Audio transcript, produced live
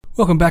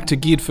Welcome back to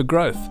Geared for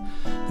Growth.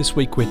 This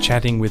week we're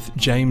chatting with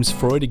James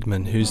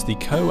Freudigmann, who's the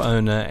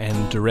co-owner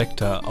and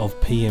director of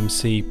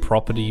PMC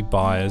Property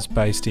Buyers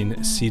based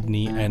in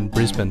Sydney and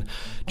Brisbane.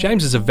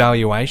 James has a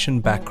valuation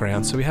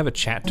background, so we have a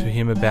chat to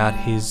him about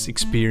his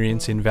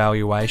experience in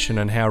valuation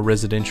and how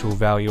residential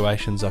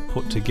valuations are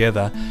put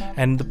together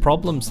and the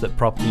problems that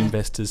property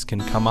investors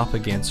can come up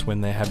against when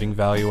they're having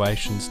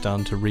valuations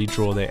done to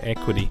redraw their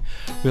equity.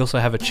 We also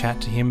have a chat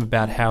to him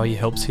about how he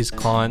helps his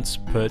clients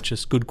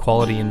purchase good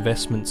quality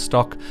investment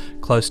stock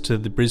close to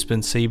the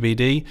Brisbane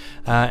CBD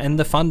and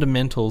the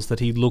fundamentals that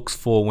he looks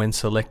for when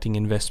selecting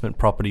investment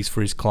properties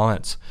for his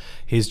clients.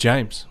 Here's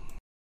James.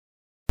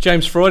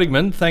 James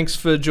Freudigmann, thanks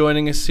for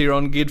joining us here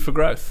on Geared for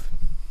Growth.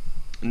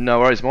 No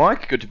worries,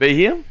 Mike. Good to be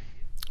here.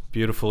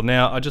 Beautiful.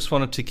 Now, I just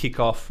wanted to kick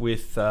off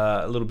with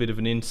a little bit of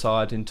an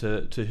insight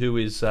into who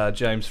is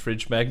James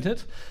Fridge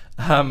Magnet.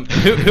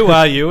 Who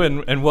are you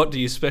and what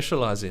do you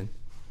specialise in?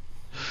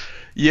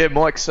 Yeah,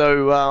 Mike,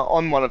 so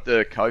I'm one of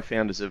the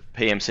co-founders of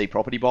PMC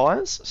Property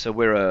Buyers. So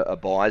we're a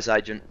buyer's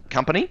agent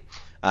company.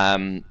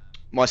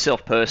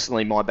 Myself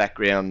personally, my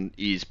background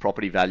is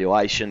property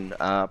valuation,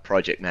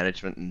 project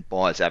management and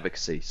buyer's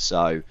advocacy.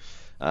 So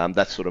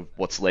that's sort of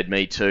what's led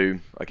me to,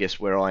 I guess,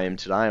 where I am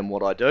today and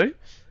what I do.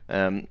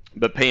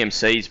 But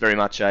PMC is very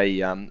much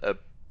a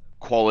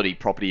quality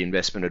property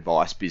investment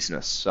advice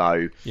business.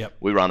 So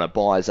we run a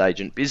buyer's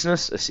agent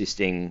business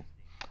assisting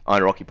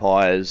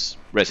owner-occupiers,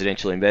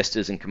 residential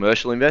investors and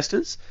commercial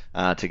investors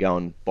to go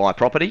and buy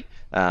property.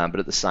 But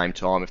at the same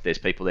time, if there's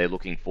people there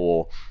looking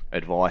for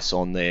advice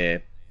on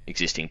their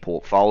existing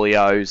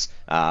portfolios,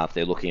 if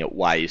they're looking at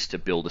ways to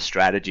build a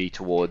strategy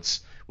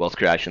towards wealth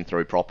creation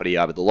through property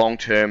over the long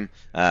term,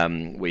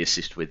 we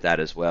assist with that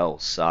as well.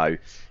 So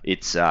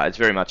it's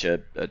very much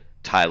a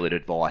tailored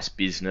advice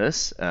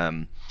business,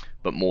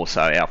 but more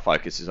so our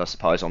focus is, I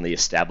suppose, on the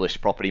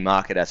established property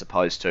market as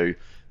opposed to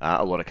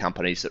a lot of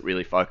companies that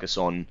really focus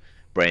on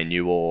brand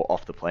new or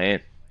off the plan.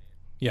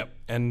 Yep,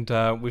 and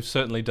we've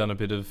certainly done a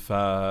bit of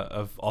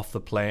off the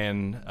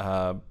plan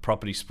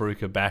property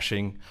spruiker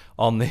bashing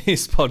on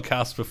this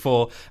podcast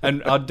before,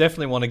 and I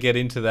definitely want to get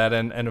into that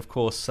and of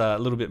course a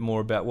little bit more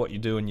about what you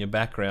do and your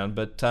background.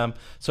 But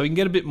so we can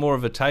get a bit more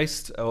of a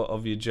taste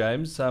of you,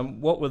 James.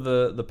 What were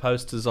the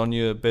posters on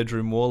your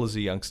bedroom wall as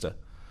a youngster?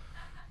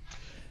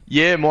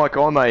 Yeah, Mike,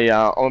 I'm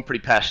a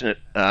pretty passionate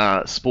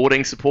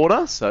sporting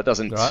supporter, so it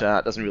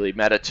doesn't really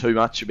matter too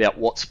much about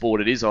what sport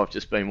it is. I've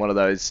just been one of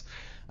those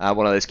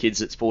kids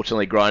that's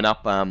fortunately grown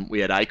up. We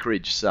had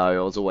acreage, so I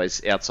was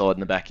always outside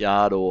in the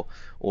backyard or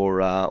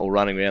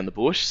running around the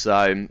bush.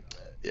 So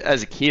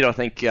as a kid, I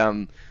think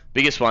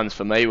biggest ones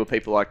for me were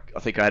people like, I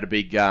think I had a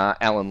big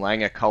Alan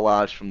Langer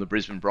collage from the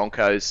Brisbane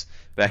Broncos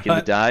back in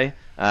the day,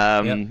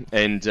 and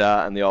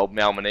the old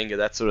Mal Meninga,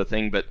 that sort of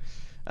thing. But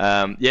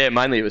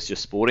mainly it was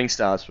just sporting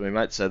stars for me,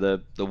 mate. So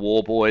the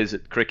War Boys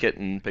at cricket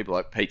and people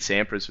like Pete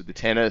Sampras with the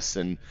tennis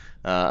and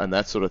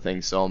that sort of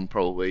thing. So I'm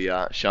probably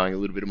showing a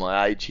little bit of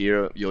my age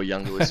here. Your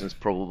younger listeners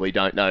probably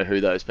don't know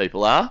who those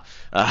people are,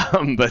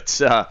 but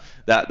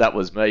that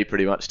was me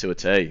pretty much to a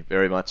T.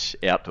 Very much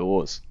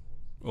outdoors.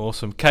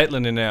 Awesome.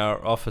 Caitlin in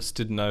our office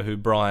didn't know who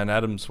Brian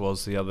Adams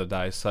was the other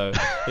day, so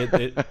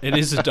it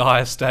is a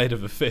dire state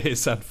of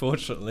affairs,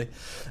 unfortunately.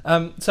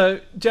 So,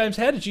 James,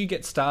 how did you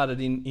get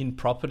started in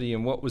property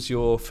and what was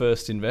your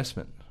first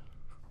investment?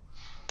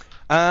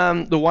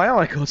 The way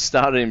I got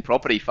started in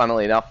property,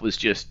 funnily enough, was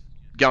just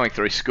going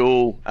through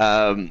school.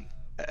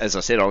 As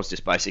I said, I was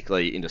just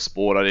basically into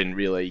sport. I didn't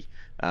really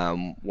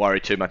worry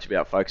too much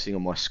about focusing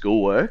on my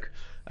schoolwork,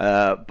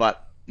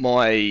 but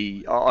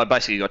I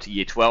basically got to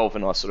year 12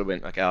 and I sort of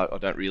went, okay, I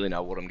don't really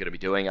know what I'm going to be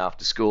doing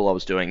after school. I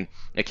was doing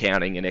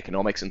accounting and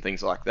economics and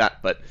things like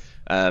that, but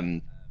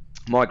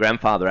my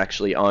grandfather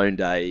actually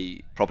owned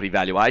a property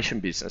valuation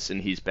business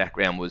and his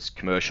background was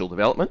commercial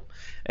development.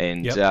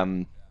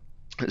 And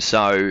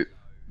so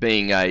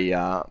being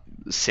a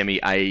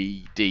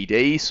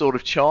semi-ADD sort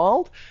of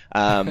child,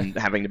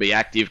 having to be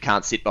active,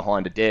 can't sit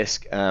behind a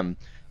desk,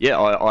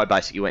 I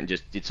basically went and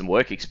just did some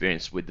work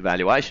experience with the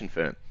valuation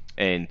firm.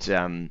 And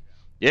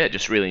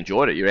just really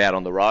enjoyed it. You're out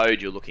on the road,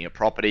 you're looking at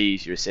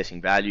properties, you're assessing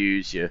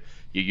values, you're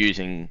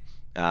using,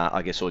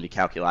 I guess, all your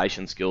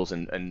calculation skills,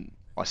 and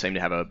I seem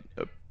to have a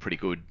pretty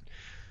good,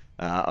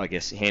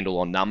 handle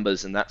on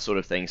numbers and that sort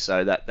of thing.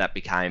 So that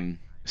became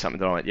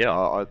something that I went,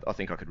 I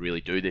think I could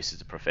really do this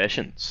as a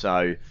profession.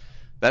 So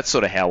that's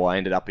sort of how I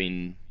ended up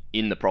in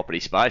the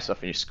property space. I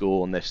finished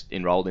school and then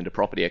enrolled into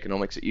property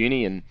economics at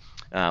uni and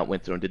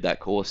went through and did that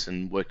course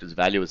and worked as a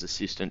valuer's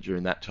assistant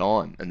during that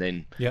time. And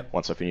then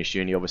once I finished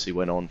uni, obviously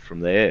went on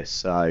from there.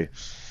 So,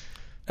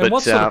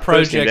 what sort of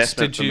projects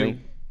did you?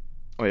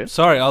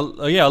 Sorry, I'll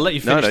let you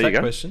finish that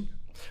question.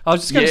 I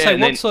was just going to say,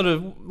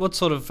 what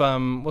sort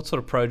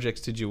of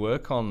projects did you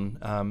work on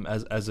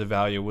as a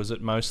valuer? Was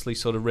it mostly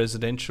sort of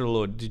residential,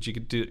 or did you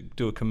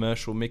do a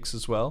commercial mix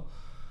as well?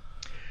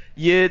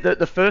 Yeah,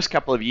 the first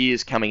couple of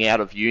years coming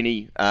out of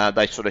uni,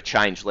 they sort of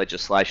changed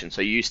legislation.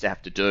 So you used to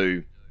have to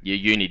do your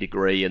uni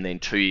degree and then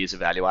 2 years of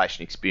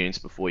valuation experience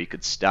before you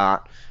could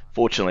start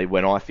Fortunately,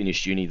 when I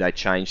finished uni, they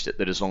changed it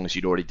that as long as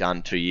you'd already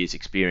done 2 years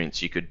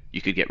experience, you could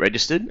get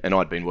registered, and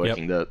I'd been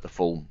working the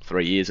full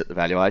 3 years at the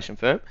valuation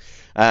firm.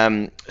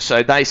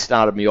 So they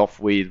started me off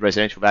with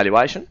residential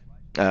valuation.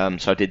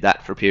 So I did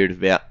that for a period of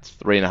about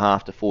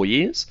 3.5 to 4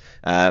 years,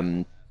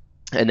 and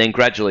then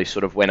gradually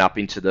sort of went up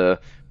into the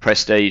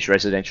prestige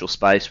residential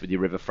space with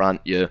your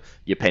riverfront, your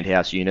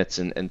penthouse units,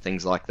 and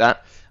things like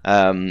that.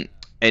 And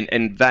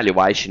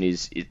valuation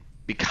it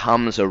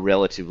becomes a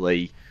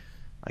relatively,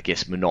 I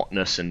guess,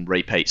 monotonous and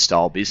repeat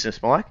style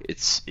business, Mike.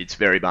 It's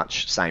very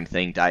much same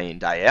thing day in,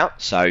 day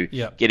out. So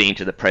getting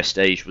into the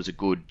prestige was a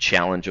good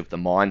challenge of the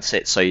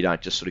mindset, so you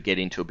don't just sort of get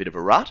into a bit of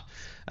a rut.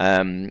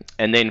 And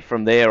then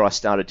from there, I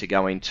started to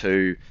go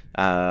into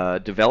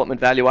development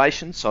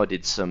valuation. So I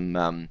did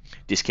some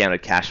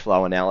discounted cash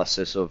flow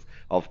analysis of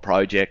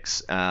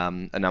projects,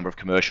 a number of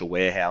commercial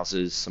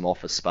warehouses, some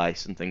office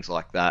space, and things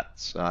like that.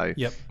 So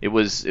it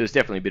was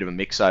definitely a bit of a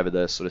mix over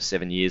the sort of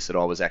 7 years that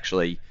I was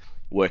actually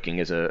working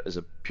as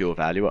a pure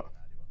valuer.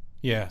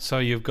 Yeah, so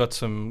you've got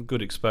some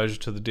good exposure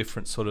to the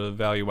different sort of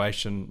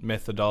valuation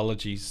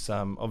methodologies.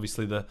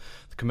 Obviously, the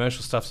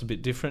commercial stuff's a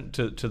bit different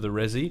to the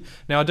resi.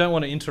 Now, I don't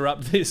want to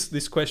interrupt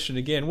this question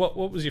again.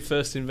 What was your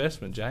first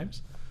investment,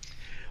 James?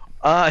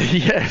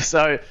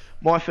 So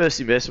my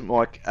first investment,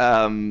 Mike,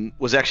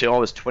 was actually I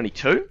was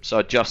 22, so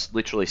I just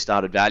literally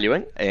started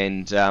valuing,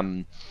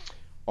 and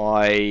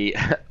I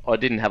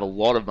didn't have a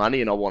lot of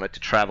money, and I wanted to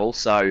travel,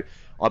 so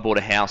I bought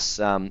a house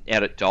out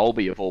at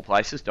Dalby, of all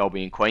places,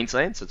 Dalby in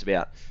Queensland. So it's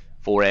about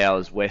 4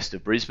 hours west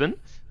of Brisbane.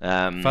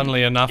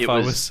 Funnily enough, I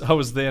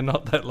was there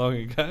not that long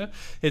ago.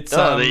 It's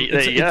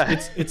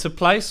it's a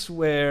place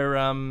where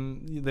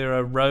there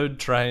are road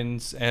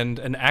trains and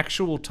an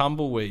actual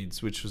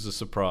tumbleweeds, which was a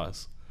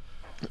surprise.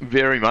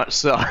 Very much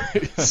so.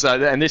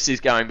 And this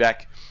is going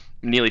back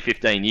nearly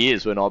 15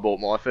 years when I bought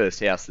my first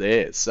house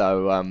there.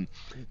 So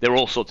there were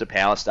all sorts of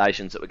power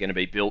stations that were going to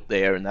be built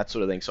there and that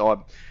sort of thing.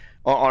 So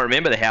I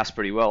remember the house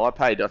pretty well. I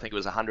paid, I think it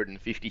was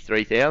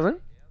 $153,000.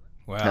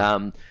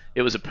 Wow.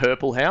 It was a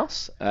purple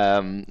house,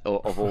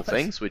 of all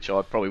things, which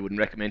I probably wouldn't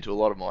recommend to a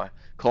lot of my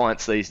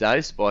clients these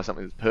days to buy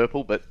something that's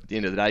purple. But at the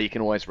end of the day, you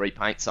can always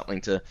repaint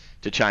something to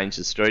change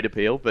the street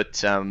appeal.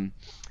 But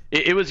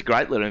it was a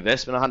great little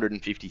investment,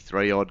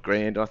 153 odd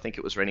grand. I think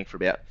it was renting for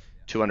about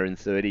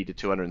 $230 to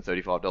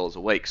 $235 a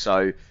week.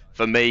 So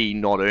for me,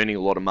 not earning a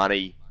lot of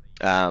money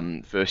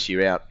first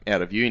year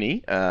out of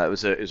uni, it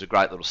was a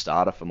great little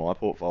starter for my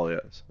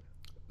portfolios.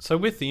 So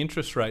with the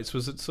interest rates,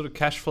 was it sort of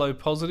cash flow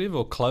positive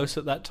or close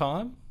at that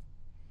time?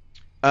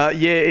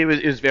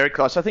 It was very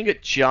close. I think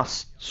it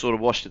just sort of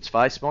washed its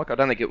face, Mike. I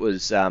don't think it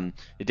was.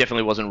 It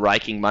definitely wasn't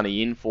raking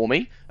money in for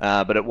me,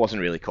 but it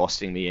wasn't really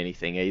costing me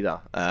anything either.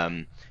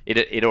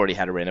 It already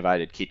had a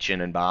renovated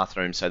kitchen and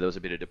bathroom, so there was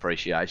a bit of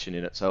depreciation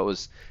in it. So it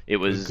was it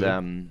was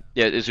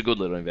a good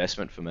little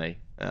investment for me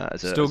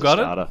as a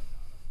starter.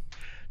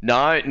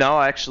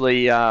 No,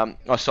 actually,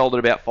 I sold it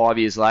about 5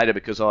 years later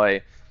because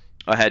I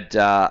had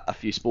a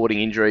few sporting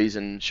injuries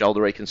and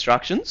shoulder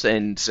reconstructions,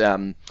 and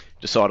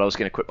decided I was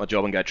going to quit my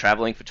job and go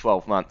travelling for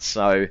 12 months.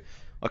 So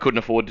I couldn't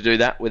afford to do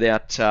that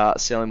without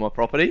selling my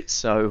property.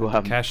 So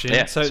cash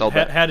in. So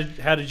how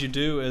did you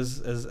do as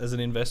an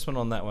investment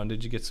on that one?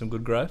 Did you get some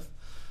good growth?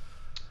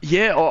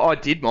 Yeah, I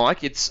did,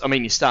 Mike. You're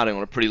starting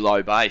on a pretty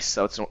low base,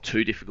 so it's not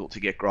too difficult to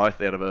get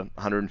growth out of a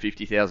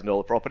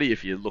 $150,000 property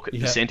if you look at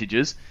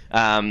percentages.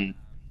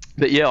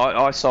 But yeah,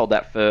 I sold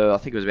that for, I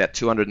think it was about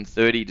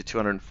 230 to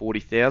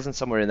 240,000,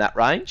 somewhere in that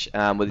range,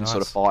 within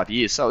sort of 5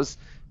 years. So it was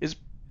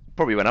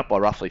probably went up by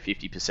roughly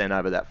 50%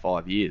 over that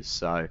 5 years.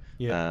 So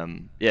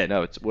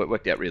it's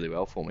worked out really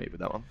well for me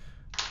with that one.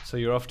 So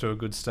you're off to a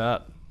good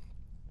start.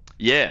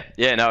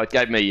 It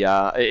gave me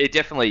it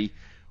definitely,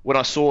 when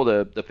I saw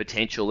the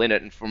potential in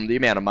it, and from the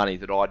amount of money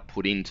that I'd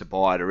put in to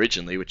buy it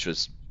originally, which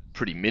was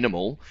pretty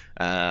minimal,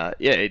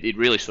 it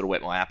really sort of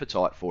whet my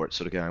appetite for it,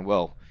 sort of going,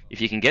 well, if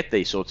you can get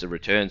these sorts of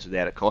returns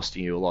without it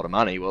costing you a lot of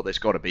money, well, there's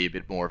got to be a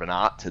bit more of an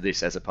art to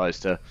this as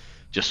opposed to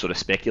just sort of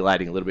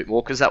speculating a little bit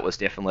more, because that was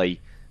definitely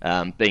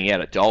being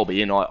out at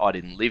Dalby, and I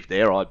didn't live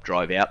there. I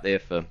drove out there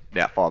for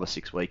about 5 or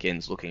 6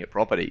 weekends looking at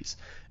properties,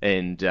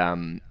 and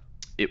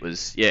it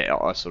was,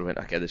 I sort of went,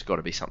 okay, there's got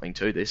to be something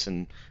to this,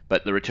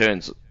 but the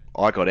returns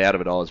I got out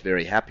of it I was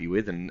very happy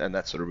with, and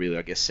that sort of really,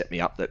 I guess, set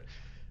me up that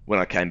when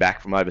I came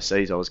back from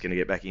overseas I was going to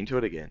get back into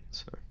it again.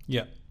 So.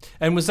 Yeah.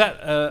 And was that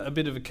a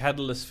bit of a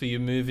catalyst for you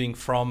moving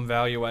from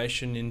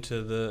valuation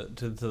into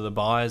the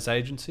buyer's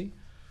agency?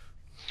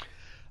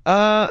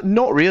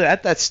 Not really.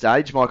 At that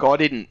stage, Mike, I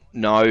didn't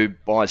know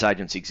buyer's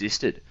agents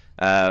existed.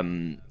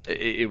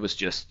 It was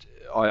just,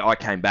 I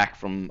came back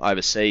from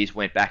overseas,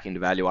 went back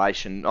into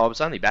valuation. I was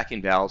only back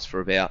in vals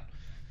for about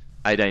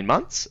 18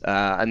 months,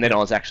 and then I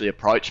was actually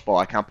approached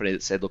by a company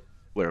that said, look,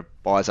 we're a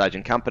buyer's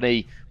agent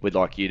company, we'd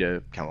like you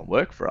to come and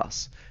work for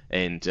us.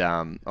 And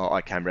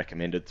I came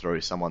recommended through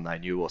someone they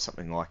knew or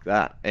something like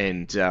that.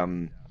 And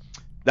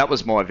that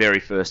was my very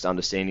first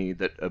understanding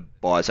that a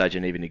buyer's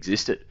agent even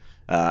existed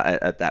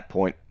at that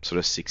point, sort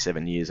of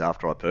 6-7 years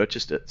after I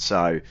purchased it.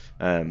 So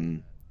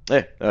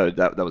Yeah,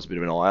 that was a bit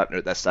of an eye opener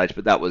at that stage.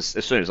 But that was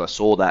as soon as I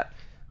saw that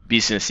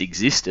business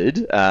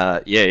existed.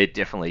 Yeah, it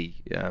definitely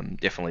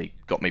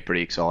got me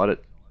pretty excited.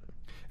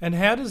 And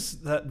how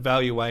does that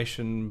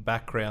valuation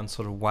background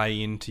sort of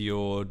weigh into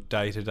your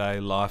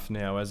day-to-day life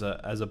now as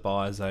a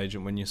buyer's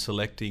agent when you're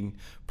selecting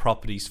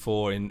properties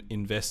for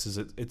investors?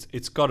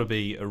 It's got to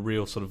be a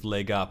real sort of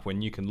leg up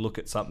when you can look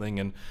at something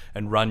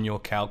and run your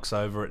calcs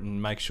over it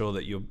and make sure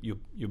that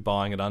you're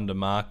buying it under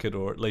market,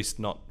 or at least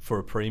not for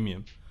a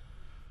premium.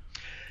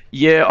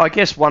 Yeah, I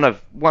guess one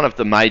of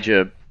the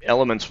major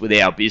elements with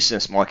our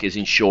business, Mike, is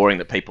ensuring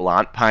that people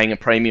aren't paying a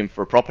premium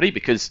for a property,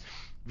 because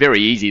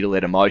very easy to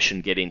let emotion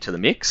get into the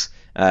mix.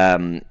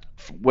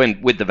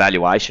 When with the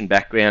valuation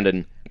background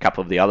and a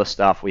couple of the other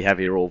staff we have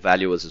here, all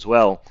valuers as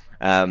well.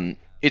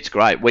 It's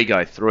great. We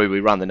go through,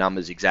 we run the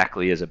numbers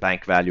exactly as a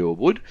bank valuer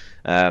would.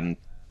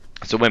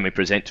 So when we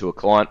present to a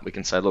client, we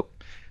can say, look,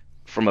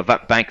 from a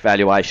bank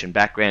valuation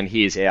background,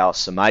 here's our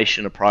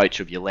summation approach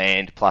of your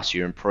land plus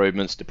your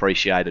improvements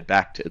depreciated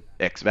back to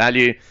X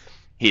value.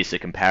 Here's the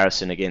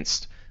comparison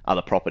against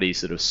other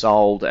properties that have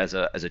sold as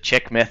a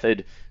check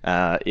method.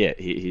 Yeah,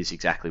 here's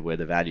exactly where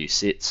the value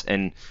sits.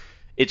 And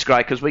it's great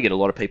because we get a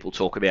lot of people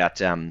talk about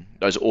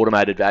those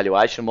automated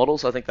valuation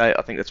models. I think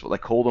that's what they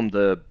call them,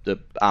 the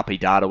RP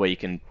data where you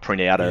can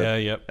print out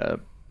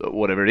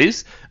whatever it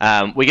is.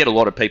 We get a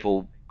lot of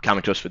people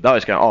coming to us with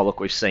those going, oh,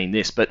 look, we've seen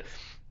this. But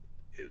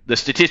the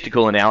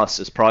statistical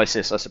analysis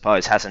process, I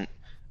suppose,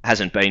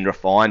 hasn't been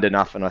refined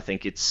enough, and I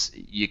think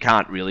you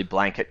can't really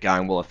blanket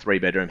going, well, a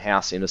 3-bedroom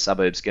house in a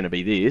suburb is going to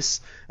be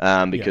this,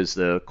 because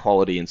the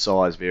quality and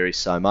size varies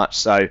so much.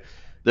 So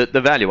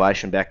the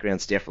valuation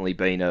background's definitely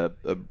been a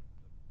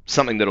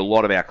something that a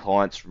lot of our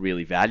clients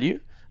really value,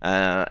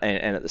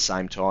 and at the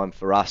same time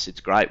for us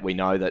it's great. We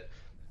know that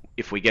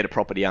if we get a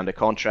property under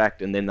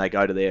contract and then they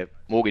go to their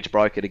mortgage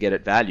broker to get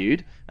it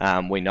valued,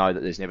 we know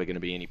that there's never going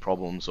to be any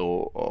problems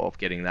or of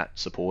getting that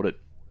supported.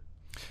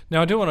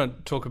 Now, I do want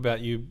to talk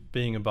about you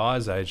being a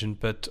buyer's agent,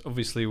 but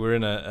obviously we're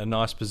in a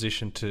nice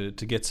position to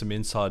get some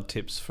inside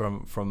tips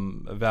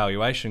from a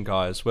valuation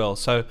guy as well.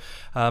 So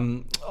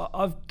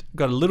I've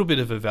got a little bit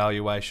of a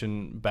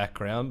valuation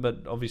background,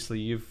 but obviously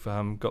you've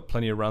got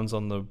plenty of runs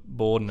on the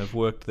board and have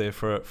worked there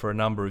for a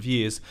number of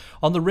years.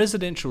 On the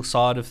residential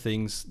side of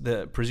things,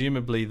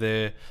 presumably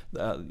there's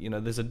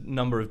a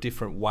number of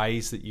different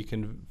ways that you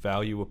can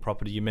value a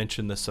property. You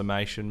mentioned the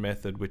summation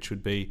method, which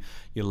would be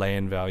your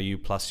land value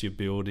plus your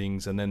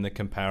buildings, and then the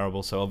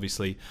comparable. So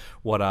obviously,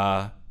 what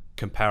are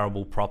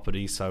comparable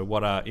properties? So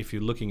if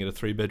you're looking at a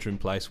 3-bedroom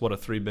place, what are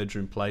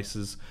 3-bedroom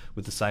places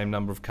with the same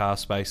number of car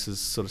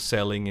spaces sort of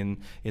selling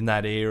in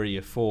that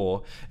area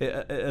for?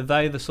 Are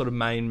they the sort of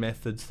main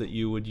methods that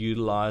you would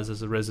utilise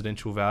as a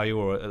residential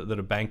valuer, or that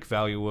a bank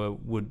valuer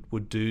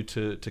would do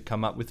to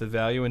come up with a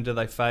value? And do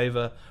they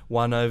favour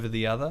one over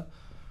the other?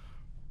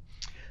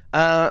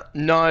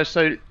 No,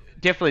 so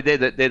definitely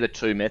they're the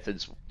two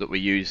methods that we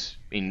use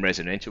in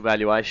residential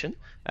valuation.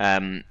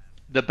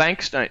 The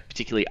banks don't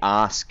particularly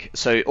ask,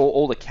 so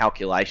all the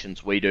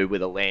calculations we do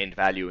with a land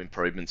value,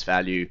 improvements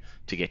value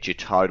to get your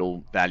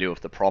total value of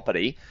the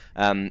property.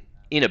 In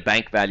a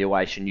bank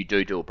valuation, you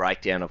do a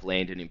breakdown of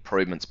land and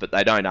improvements, but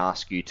they don't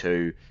ask you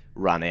to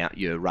run out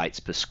your rates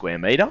per square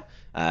metre.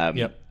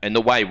 And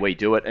the way we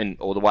do it,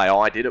 or the way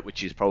I did it,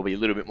 which is probably a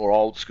little bit more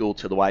old school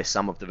to the way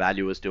some of the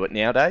valuers do it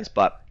nowadays,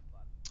 but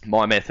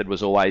my method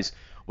was always,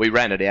 we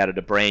ran it out at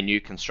a brand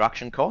new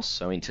construction cost.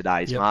 So in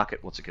today's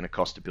market, what's it going to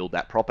cost to build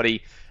that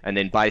property? And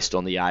then based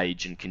on the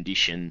age and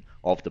condition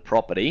of the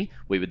property,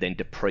 we would then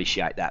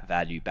depreciate that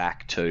value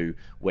back to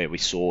where we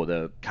saw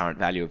the current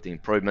value of the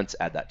improvements,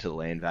 add that to the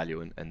land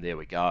value, and there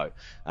we go.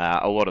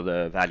 A lot of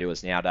the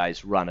valuers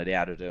nowadays run it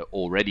out at an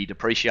already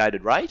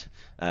depreciated rate.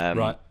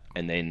 Right.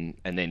 And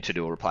then to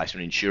do a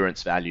replacement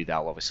insurance value,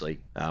 they'll obviously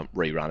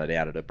rerun it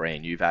out at a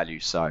brand new value.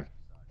 So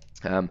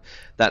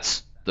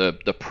that's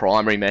the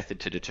primary method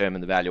to determine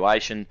the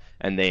valuation,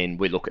 and then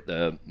we look at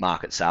the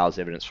market sales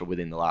evidence for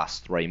within the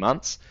last 3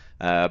 months.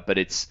 But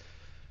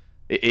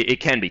it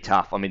can be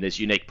tough. I mean, there's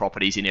unique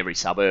properties in every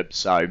suburb,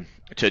 so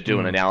to do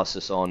an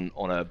analysis on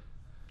a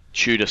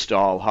Tudor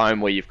style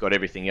home where you've got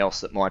everything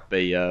else that might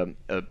be a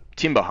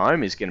timber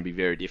home is going to be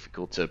very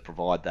difficult to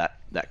provide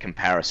that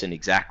comparison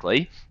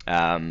exactly.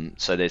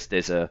 So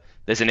there's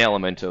an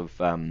element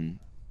of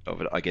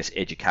I guess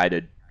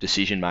educated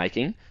decision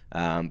making,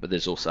 but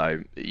there's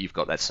also, you've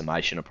got that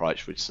summation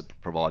approach which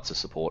provides the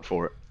support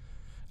for it.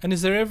 And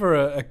is there ever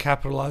a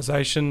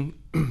capitalisation,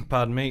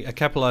 a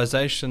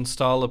capitalisation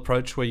style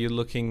approach where you're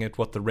looking at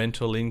what the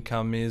rental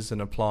income is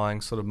and applying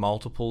sort of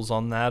multiples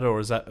on that, or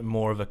is that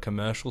more of a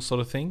commercial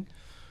sort of thing?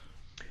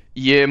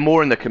 Yeah,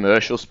 more in the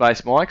commercial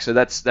space, Mike. So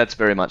that's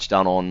very much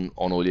done on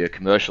all your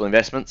commercial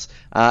investments.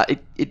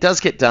 It does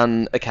get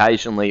done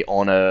occasionally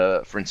on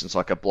for instance,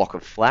 like a block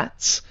of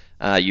flats.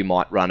 You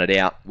might run it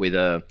out with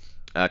a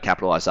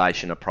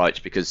capitalisation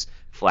approach because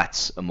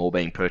flats are more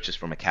being purchased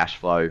from a cash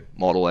flow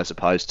model as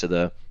opposed to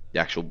the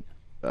actual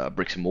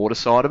bricks and mortar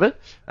side of it.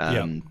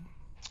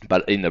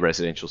 But in the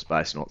residential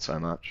space, not so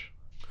much.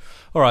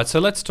 All right, so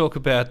let's talk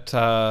about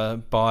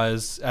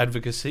buyers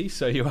advocacy.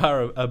 So you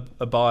are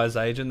a buyer's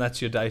agent.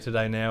 That's your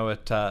day-to-day now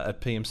at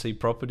PMC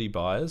Property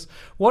Buyers.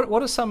 What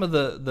are some of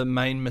the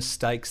main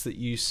mistakes that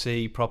you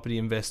see property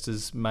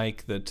investors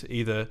make that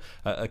either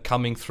are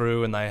coming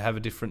through and they have a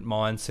different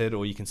mindset,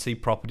 or you can see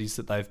properties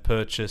that they've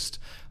purchased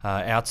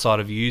outside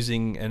of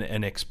using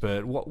an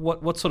expert?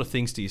 What sort of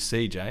things do you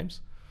see, James?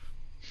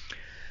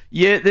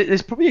 Yeah,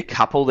 there's probably a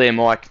couple there,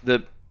 Mike.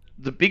 The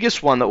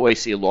biggest one that we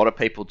see a lot of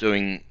people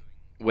doing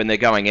when they're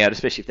going out,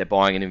 especially if they're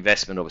buying an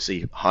investment,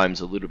 obviously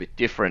home's a little bit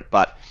different,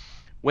 but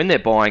when they're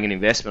buying an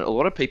investment, a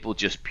lot of people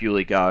just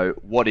purely go,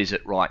 what is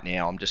it right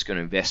now? I'm just going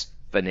to invest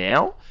for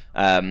now.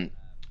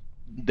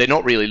 They're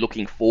not really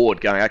looking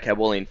forward, going, okay,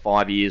 well, in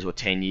 5 years or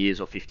 10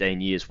 years or 15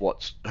 years,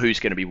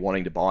 who's going to be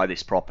wanting to buy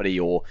this property,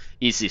 or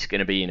is this going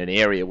to be in an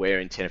area where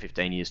in 10 or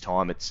 15 years'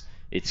 time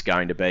it's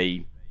going to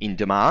be in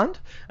demand?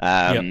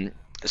 Yep.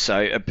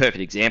 So a perfect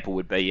example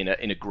would be in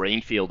a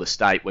greenfield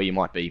estate where you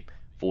might be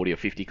 40 or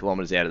 50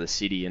 kilometres out of the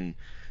city and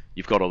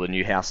you've got all the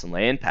new house and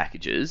land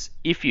packages.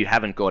 If you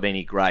haven't got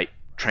any great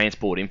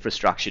transport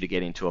infrastructure to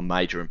get into a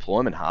major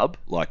employment hub,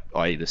 like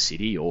i.e. the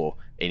city or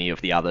any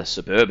of the other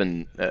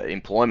suburban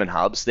employment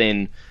hubs,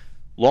 then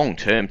long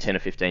term, 10 or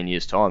 15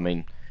 years time, I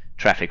mean,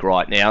 traffic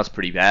right now is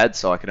pretty bad,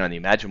 so I can only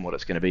imagine what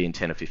it's going to be in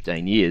 10 or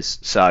 15 years.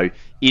 So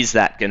is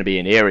that going to be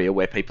an area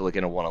where people are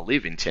going to want to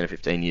live in 10 or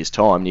 15 years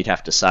time? And you'd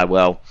have to say,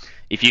 well,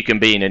 if you can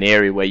be in an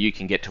area where you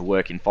can get to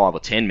work in 5 or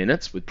 10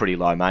 minutes with pretty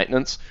low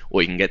maintenance,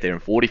 or you can get there in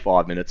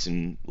 45 minutes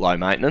in low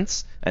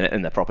maintenance,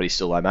 and the property's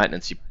still low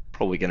maintenance, you're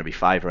probably going to be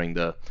favouring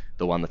the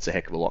one that's a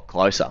heck of a lot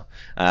closer.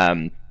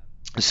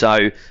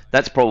 So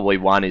that's probably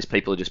one, is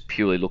people are just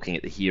purely looking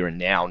at the here and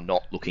now,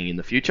 not looking in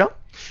the future.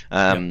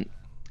 Yep.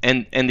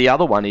 And the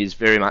other one is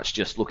very much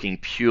just looking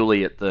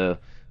purely at the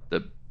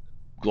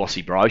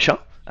glossy brochure.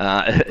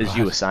 As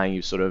you were saying,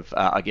 you sort of,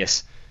 I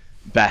guess,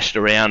 bashed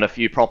around a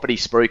few property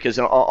spruikers,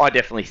 and I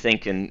definitely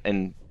think,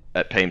 and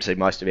at PMC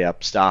most of our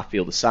staff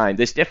feel the same,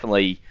 there's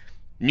definitely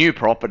new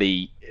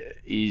property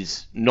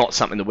is not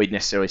something that we'd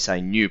necessarily say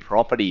new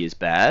property is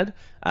bad,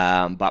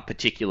 but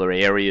particular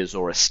areas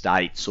or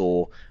estates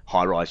or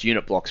high-rise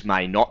unit blocks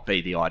may not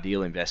be the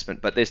ideal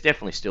investment, but there's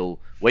definitely still,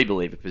 we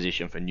believe, a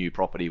position for new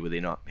property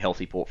within a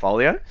healthy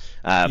portfolio.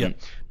 Yep.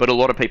 But a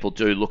lot of people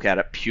do look at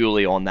it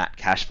purely on that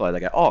cash flow. They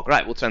go, oh,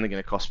 great, well, it's only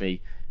going to cost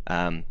me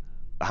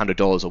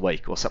 $100 a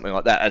week or something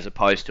like that, as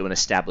opposed to an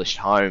established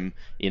home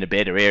in a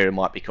better area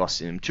might be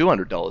costing them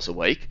 $200 a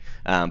week,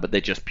 but they're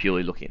just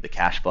purely looking at the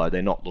cash flow.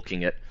 They're not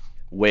looking at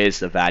where's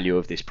the value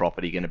of this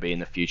property going to be in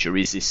the future.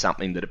 Is this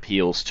something that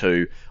appeals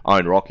to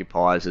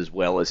owner-occupiers as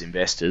well as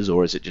investors,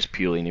 or is it just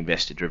purely an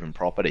investor-driven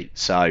property?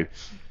 So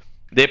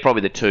they're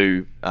probably the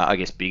two, I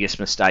guess, biggest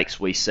mistakes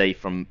we see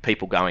from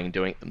people going and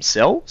doing it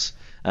themselves.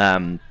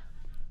 From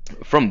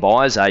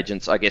buyers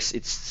agents, I guess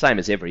it's the same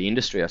as every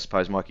industry, I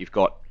suppose, Mike. You've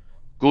got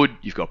good,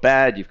 you've got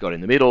bad, you've got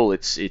in the middle.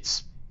 It's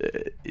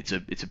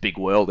a big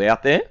world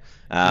out there.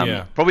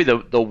 Probably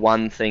the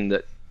one thing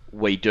that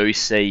we do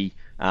see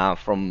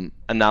from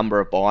a number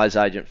of buyers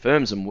agent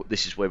firms, and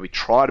this is where we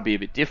try to be a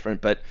bit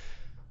different, but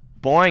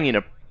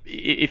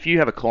if you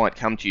have a client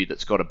come to you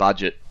that's got a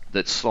budget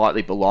that's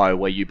slightly below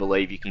where you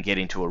believe you can get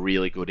into a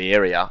really good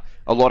area,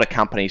 a lot of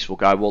companies will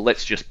go, well,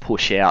 let's just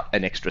push out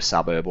an extra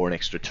suburb or an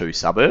extra 2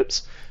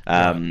 suburbs.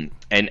 And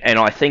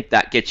I think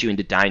that gets you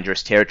into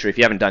dangerous territory. If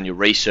you haven't done your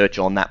research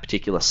on that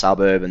particular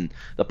suburb and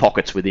the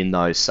pockets within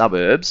those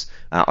suburbs,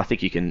 I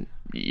think you can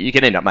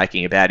end up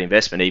making a bad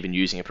investment even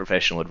using a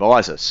professional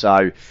advisor.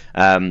 So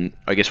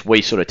I guess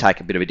we sort of take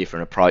a bit of a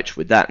different approach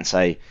with that and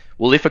say,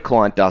 well, if a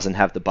client doesn't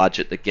have the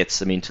budget that gets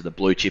them into the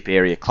blue chip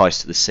area close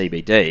to the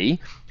CBD,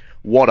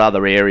 what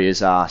other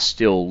areas are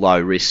still low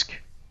risk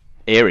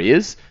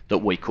areas that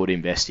we could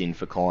invest in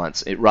for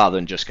clients, rather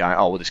than just going,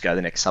 oh, we'll just go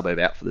the next suburb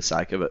out for the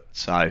sake of it.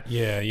 So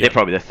they're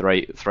probably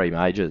the three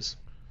majors.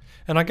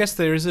 And I guess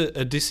there is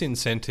a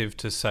disincentive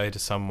to say to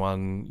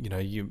someone,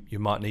 you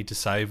might need to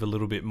save a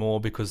little bit more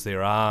because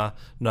there are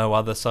no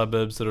other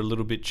suburbs that are a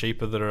little bit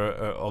cheaper that are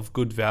of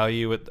good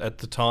value at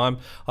the time.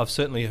 I've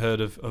certainly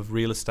heard of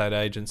real estate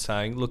agents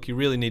saying, look, you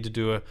really need to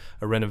do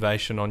a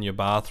renovation on your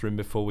bathroom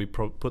before we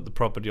put the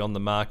property on the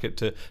market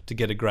to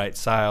get a great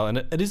sale. And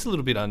it is a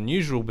little bit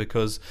unusual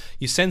because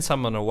you send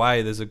someone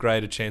away, there's a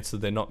greater chance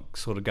that they're not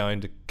sort of going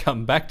to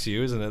come back to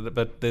you, isn't it?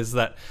 But there's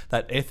that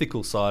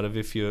ethical side of,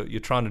 if you're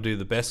trying to do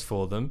the best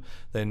for them,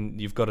 then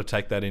you've got to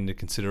take that into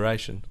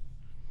consideration.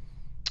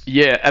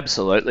 Yeah,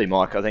 absolutely,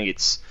 Mike. I think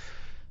it's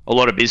a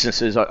lot of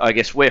businesses. I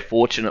guess we're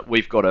fortunate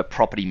we've got a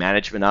property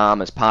management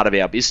arm as part of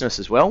our business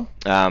as well,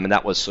 and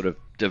that was sort of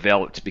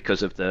developed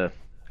because of the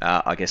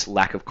I guess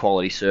lack of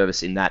quality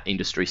service in that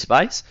industry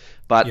space.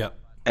 But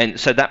and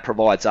so that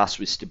provides us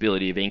with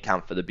stability of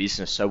income for the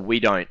business, so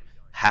we don't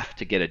have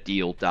to get a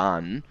deal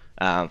done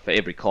for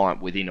every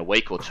client within a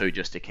week or two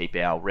just to keep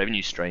our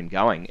revenue stream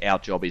going. Our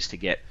job is to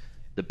get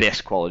the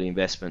best quality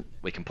investment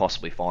we can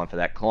possibly find for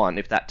that client.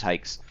 If that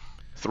takes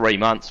 3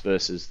 months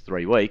versus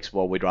 3 weeks,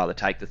 well, we'd rather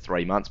take the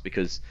 3 months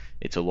because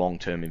it's a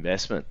long-term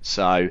investment.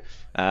 So,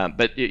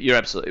 but you're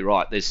absolutely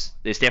right. There's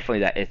definitely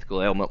that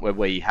ethical element where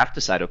we have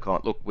to say to a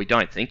client, look, we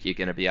don't think you're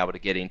going to be able to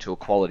get into a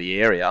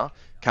quality area.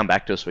 Come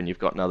back to us when you've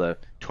got another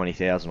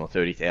 20,000 or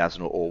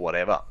 30,000 or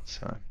whatever.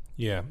 So.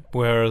 Yeah,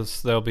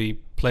 whereas there'll be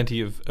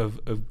plenty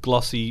of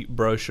glossy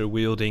brochure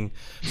wielding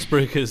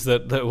spruikers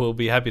that will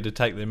be happy to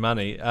take their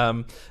money.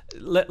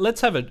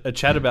 Let's have a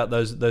chat about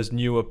those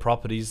newer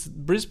properties.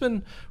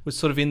 Brisbane was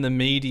sort of in the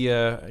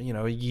media,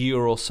 a year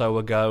or so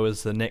ago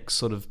as the next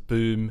sort of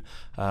boom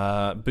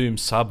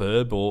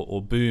suburb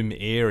or boom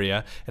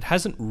area. It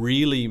hasn't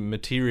really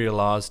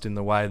materialised in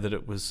the way that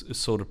it was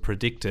sort of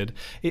predicted.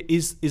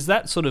 Is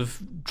that sort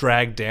of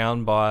dragged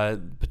down by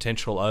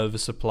potential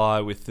oversupply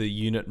with the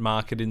unit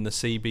market in the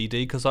CBD?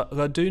 Because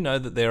I do know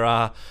that there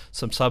are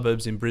some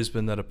suburbs in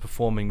Brisbane that are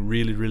performing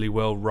really, really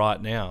well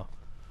right now.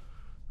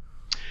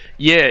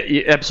 Yeah,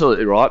 you're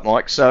absolutely right,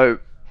 Mike. So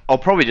I'll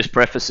probably just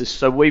preface this.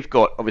 So we've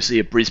got obviously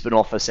a Brisbane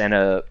office and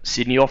a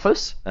Sydney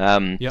office.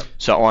 Yep.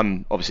 So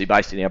I'm obviously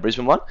based in our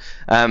Brisbane one.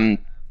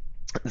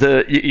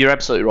 You're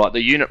absolutely right.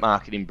 The unit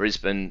market in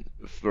Brisbane,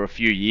 for a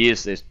few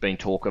years, there's been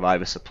talk of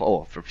oversupply,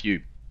 or for a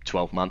few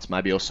 12 months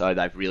maybe or so,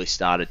 they've really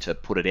started to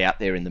put it out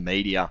there in the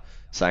media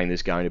saying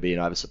there's going to be an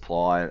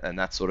oversupply and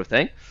that sort of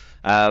thing.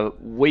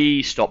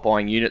 We stopped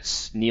buying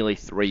units nearly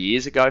 3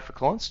 years ago for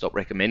clients, stopped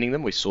recommending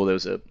them. We saw there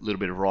was a little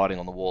bit of writing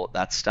on the wall at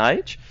that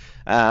stage.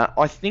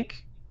 I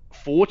think,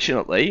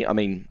 fortunately, I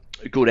mean,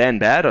 good and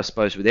bad, I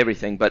suppose, with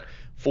everything, but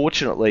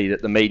fortunately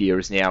that the media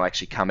has now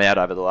actually come out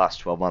over the last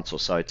 12 months or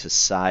so to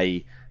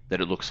say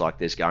that it looks like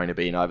there's going to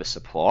be an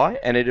oversupply.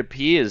 And it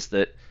appears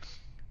that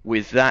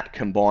with that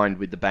combined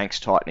with the banks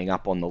tightening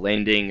up on the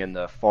lending and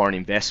the foreign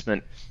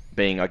investment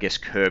being, I guess,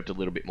 curbed a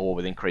little bit more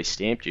with increased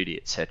stamp duty,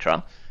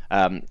 etc.,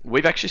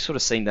 we've actually sort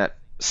of seen that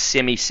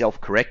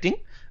semi-self-correcting.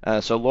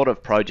 So a lot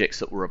of projects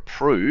that were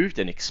approved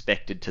and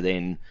expected to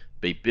then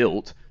be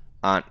built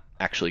aren't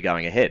actually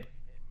going ahead.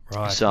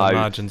 Right, so the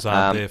margins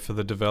aren't there for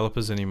the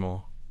developers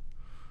anymore.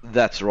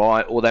 That's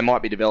right. Or they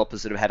might be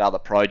developers that have had other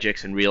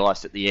projects and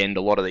realised at the end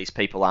a lot of these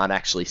people aren't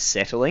actually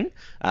settling,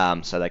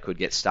 so they could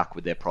get stuck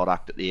with their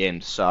product at the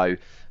end. So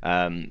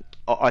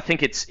I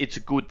think it's a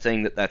good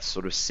thing that that's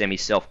sort of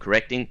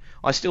semi-self-correcting.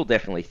 I still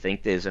definitely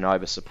think there's an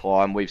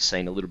oversupply, and we've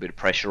seen a little bit of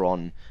pressure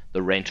on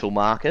the rental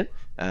market,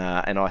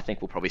 and I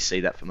think we'll probably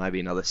see that for maybe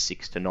another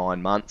 6 to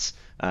 9 months,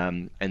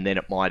 and then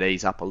it might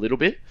ease up a little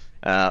bit.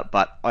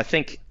 But I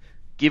think,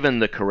 given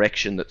the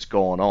correction that's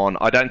gone on,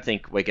 I don't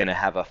think we're going to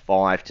have a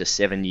 5 to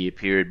 7 year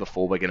period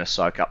before we're going to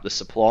soak up the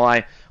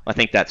supply. I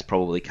think that's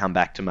probably come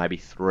back to maybe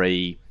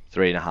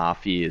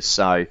 3.5 years.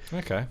 So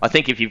okay. I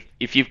think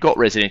if you've got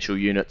residential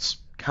units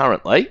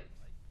currently,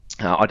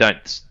 I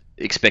don't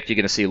expect you're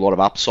going to see a lot of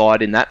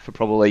upside in that for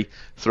probably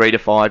 3 to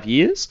 5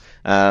 years.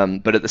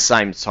 But at the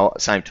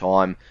same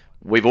time,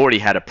 we've already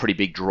had a pretty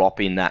big drop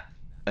in that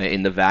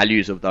in the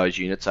values of those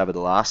units over the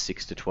last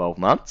 6 to 12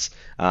 months.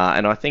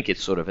 And I think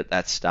it's sort of at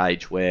that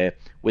stage where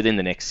within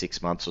the next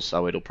 6 months or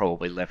so, it'll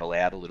probably level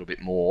out a little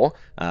bit more,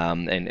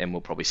 and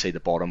we'll probably see the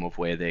bottom of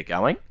where they're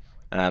going.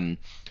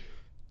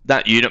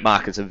 That unit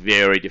market's a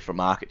very different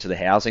market to the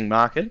housing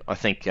market. I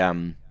think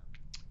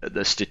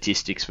the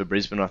statistics for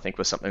Brisbane, I think,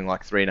 were something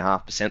like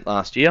 3.5%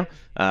 last year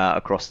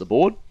across the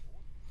board.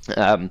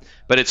 But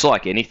it's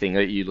like anything.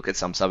 You look at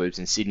some suburbs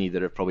in Sydney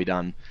that have probably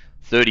done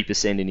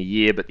 30% in a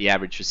year, but the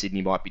average for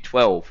Sydney might be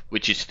 12,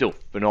 which is still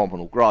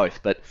phenomenal growth.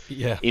 But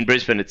yeah, in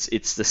Brisbane,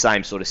 it's the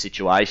same sort of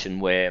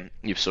situation where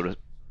you've sort of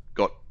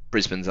got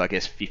Brisbane's, I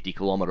guess,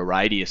 50-kilometre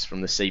radius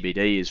from the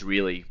CBD is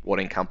really what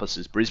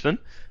encompasses Brisbane.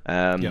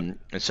 Yep.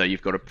 And so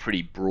you've got a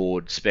pretty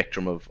broad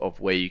spectrum of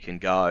where you can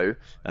go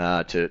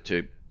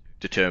to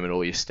determine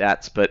all your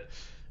stats. But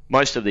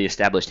most of the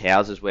established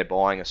houses we're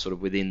buying are sort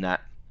of within that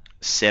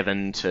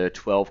 7 to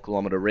 12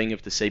 kilometre ring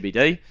of the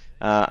CBD.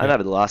 And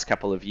over the last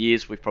couple of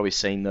years, we've probably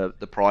seen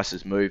the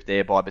prices move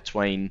there by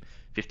between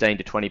 15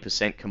 to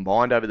 20%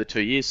 combined over the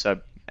 2 years, so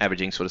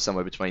averaging sort of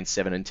somewhere between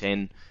 7 and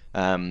 10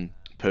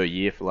 per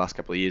year for the last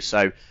couple of years.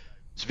 So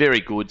it's very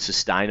good,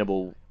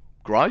 sustainable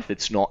growth.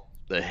 It's not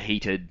the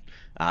heated,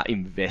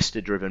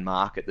 investor-driven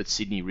market that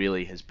Sydney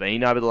really has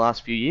been over the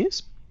last few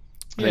years.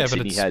 Yeah, but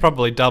it's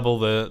probably double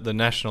the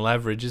national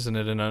average, isn't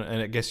it? And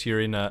I guess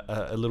you're in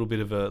a little bit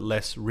of a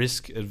less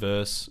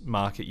risk-averse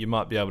market. You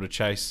might be able to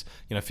chase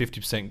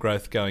 50%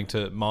 growth going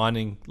to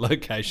mining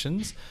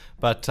locations,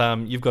 but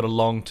you've got a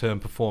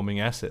long-term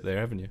performing asset there,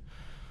 haven't you?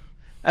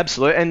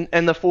 Absolutely,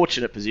 and the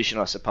fortunate position,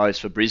 I suppose,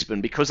 for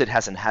Brisbane, because it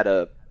hasn't had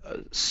a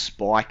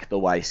spike the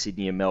way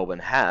Sydney and Melbourne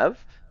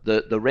have,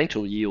 the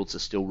rental yields are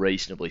still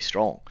reasonably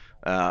strong.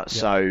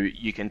 So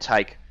you can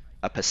take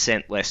a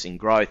percent less in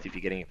growth if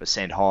you're getting a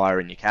percent higher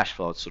in your cash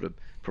flow. It sort of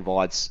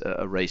provides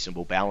a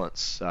reasonable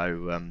balance.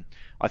 So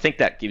I think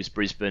that gives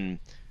Brisbane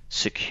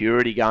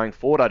security going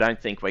forward. I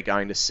don't think we're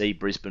going to see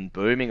Brisbane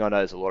booming. I know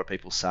there's a lot of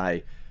people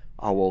say,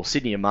 oh, well,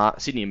 Sydney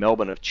and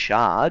Melbourne have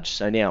charged,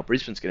 so now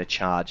Brisbane's going to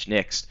charge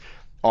next.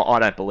 I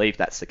don't believe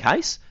that's the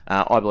case.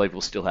 I believe we'll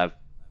still have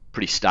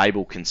pretty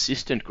stable,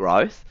 consistent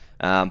growth.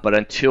 But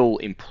until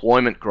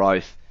employment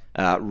growth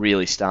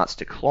really starts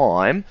to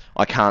climb,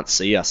 I can't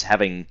see us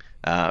having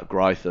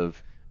growth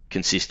of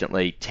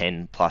consistently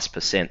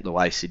 10+% the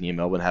way Sydney and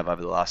Melbourne have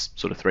over the last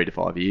sort of 3 to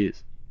 5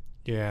 years.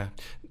 Yeah,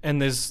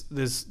 and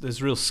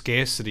there's real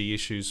scarcity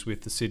issues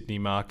with the Sydney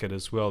market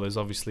as well. There's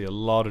obviously a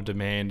lot of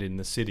demand in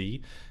the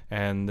city,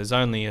 and there's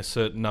only a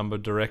certain number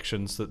of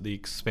directions that the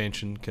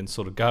expansion can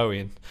sort of go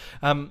in.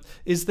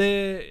 Is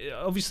there,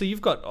 obviously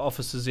you've got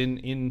offices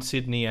in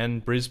Sydney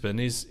and Brisbane.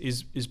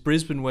 Is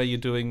Brisbane where you're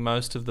doing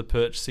most of the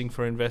purchasing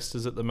for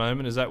investors at the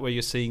moment? Is that where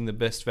you're seeing the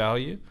best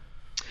value?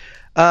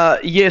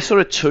 Yeah,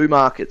 sort of two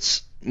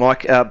markets,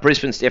 Mike.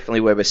 Brisbane's definitely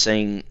where we're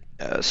seeing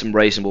some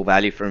reasonable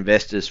value for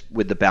investors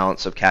with the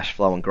balance of cash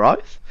flow and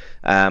growth.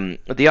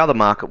 The other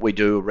market we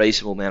do a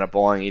reasonable amount of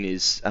buying in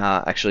is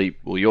actually,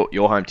 well, your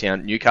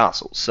hometown,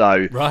 Newcastle.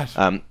 So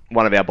right.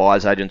 One of our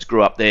buyers agents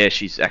grew up there.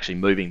 She's actually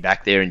moving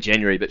back there in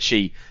January, but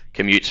she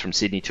commutes from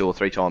Sydney 2 or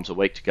 3 times a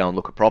week to go and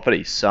look at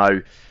properties.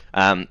 So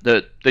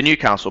the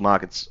Newcastle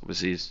market's,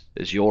 obviously,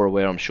 as you're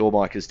aware, I'm sure,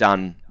 Mike, has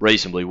done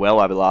reasonably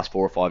well over the last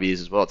 4 or 5 years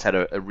as well. It's had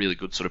a really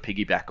good sort of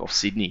piggyback off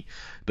Sydney.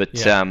 But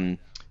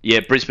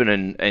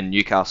Brisbane and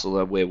Newcastle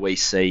are where we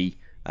see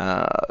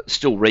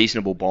still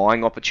reasonable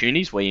buying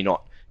opportunities, where you're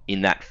not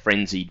in that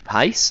frenzied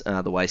pace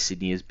the way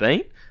Sydney has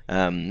been,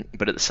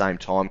 but at the same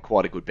time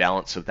quite a good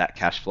balance of that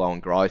cash flow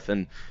and growth.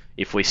 And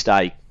if we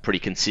stay pretty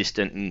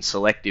consistent and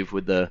selective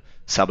with the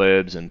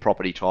suburbs and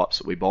property types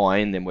that we buy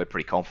in, then we're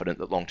pretty confident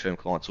that long-term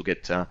clients will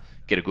get a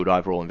good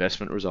overall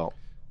investment result.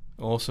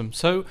 Awesome.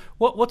 So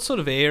what sort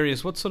of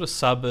areas, what sort of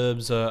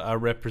suburbs are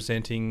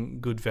representing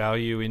good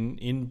value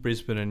in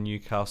Brisbane and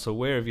Newcastle?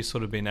 Where have you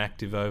sort of been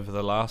active over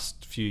the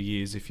last few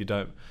years, if you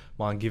don't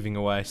mind giving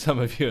away some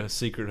of your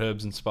secret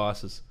herbs and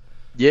spices?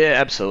 Yeah,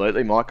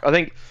 absolutely, Mike. I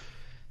think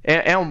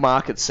our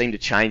markets seem to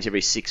change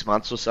every 6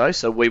 months or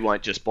so we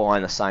won't just buy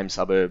in the same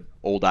suburb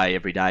all day,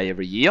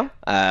 every year.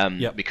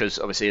 Because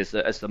obviously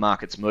as the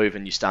markets move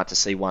and you start to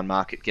see one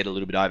market get a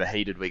little bit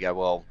overheated, we go,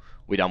 well,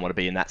 we don't want to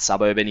be in that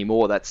suburb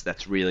anymore.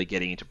 That's really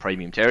getting into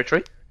premium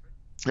territory.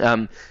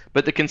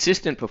 But the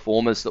consistent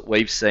performers that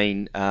we've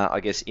seen, I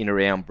guess, in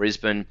around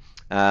Brisbane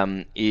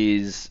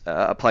is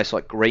a place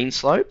like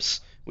Greenslopes,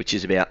 which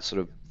is about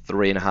sort of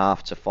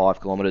 3.5 to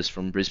 5 kilometres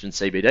from Brisbane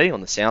CBD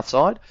on the south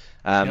side.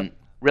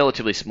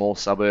 Relatively small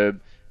suburb,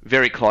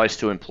 very close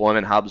to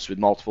employment hubs with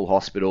multiple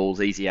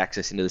hospitals, easy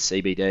access into the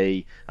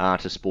CBD,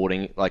 to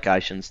sporting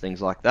locations,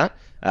 things like that.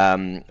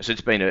 So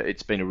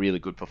it's been a really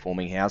good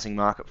performing housing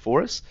market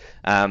for us.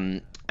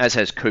 As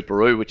has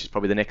Coorparoo, which is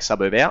probably the next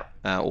suburb out,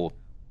 or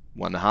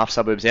 1.5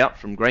 suburbs out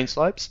from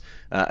Greenslopes.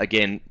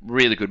 Again,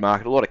 really good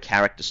market, a lot of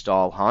character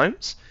style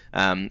homes.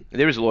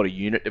 There is a lot of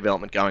unit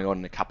development going on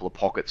in a couple of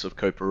pockets of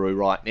Coorparoo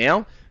right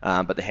now,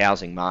 but the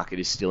housing market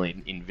is still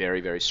in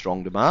very, very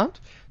strong demand.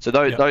 So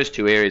those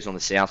two areas on the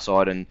south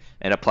side and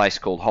a place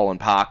called Holland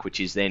Park, which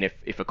is then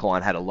if a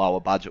client had a lower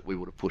budget, we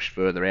would have pushed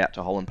further out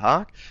to Holland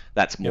Park.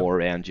 That's more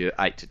around your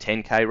 8 to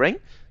 10k ring.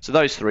 So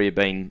those three have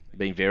been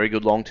very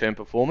good long-term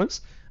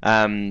performers,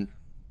 and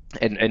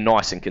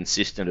nice and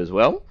consistent as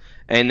well.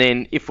 And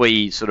then if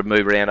we sort of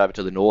move around over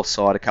to the north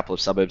side, a couple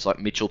of suburbs like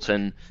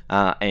Mitchelton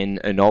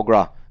and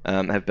Enoggera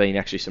have been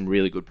actually some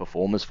really good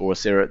performers for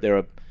us.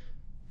 They're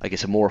I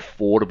guess a more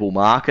affordable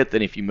market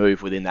than if you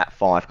move within that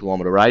 5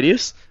 kilometre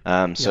radius.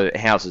 So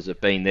houses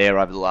have been there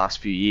over the last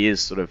few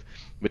years, sort of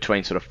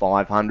between sort of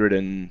 500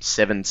 and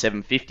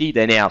 750.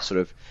 They're now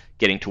sort of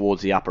getting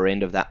towards the upper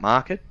end of that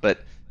market, but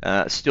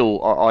I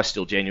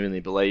still genuinely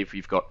believe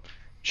you've got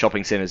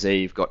shopping centres there,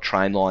 you've got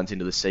train lines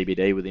into the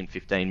CBD within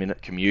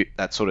 15-minute commute,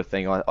 that sort of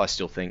thing. I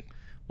still think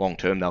long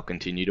term they'll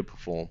continue to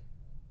perform.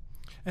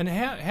 And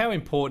how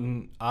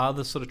important are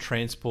the sort of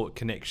transport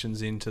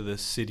connections into the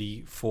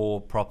city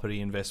for property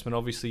investment?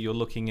 Obviously, you're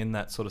looking in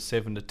that sort of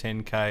 7 to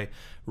 10k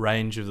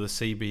range of the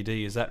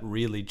CBD. Is that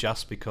really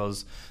just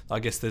because I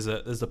guess there's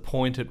a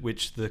point at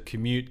which the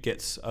commute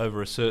gets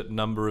over a certain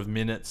number of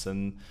minutes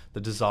and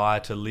the desire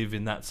to live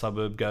in that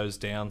suburb goes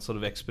down sort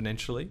of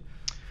exponentially?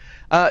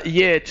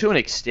 Yeah, to an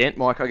extent,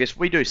 Mike. I guess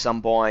we do some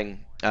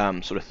buying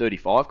sort of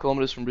 35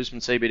 kilometres from Brisbane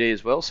CBD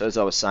as well. So as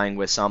I was saying,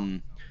 where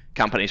some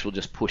companies will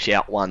just push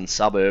out one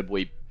suburb,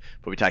 we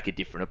probably take a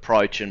different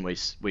approach, and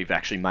we've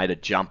actually made a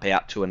jump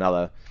out to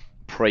another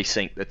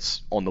precinct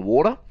that's on the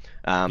water,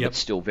 but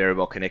still very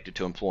well connected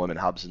to employment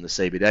hubs in the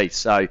CBD.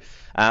 So,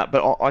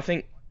 but I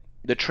think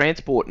the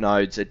transport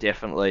nodes are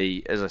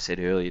definitely, as I said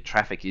earlier,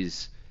 traffic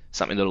is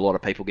something that a lot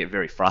of people get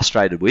very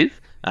frustrated with,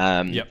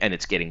 and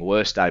it's getting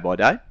worse day by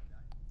day.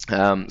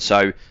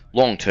 So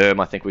long term,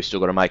 I think we've still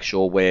got to make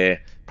sure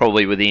we're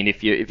probably within,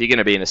 if you're going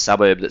to be in a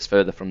suburb that's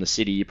further from the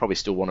city, you probably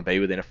still want to be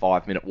within a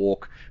 5-minute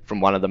walk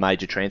from one of the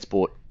major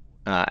transport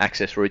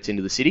access routes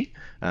into the city,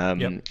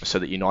 so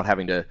that you're not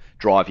having to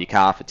drive your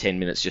car for 10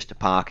 minutes just to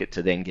park it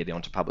to then get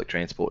onto public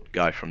transport,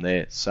 go from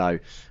there. So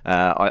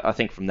I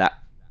think from that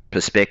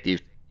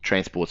perspective,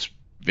 transport's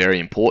very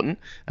important.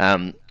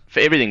 For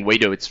everything we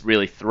do, it's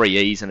really 3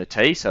 E's and a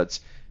T. So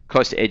it's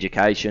close to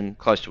education,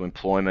 close to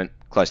employment,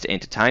 close to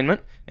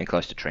entertainment, and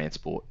close to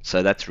transport.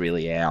 So that's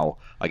really our,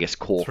 I guess,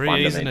 core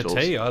Three E's fundamentals.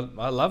 and a T.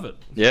 I love it.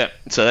 Yeah.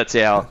 So that's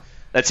our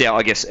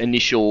I guess,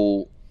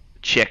 initial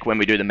check when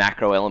we do the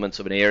macro elements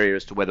of an area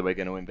as to whether we're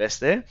going to invest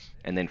there,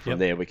 and then from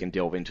there we can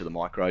delve into the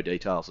micro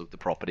details of the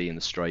property and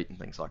the street and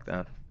things like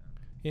that.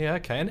 Yeah,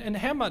 okay. And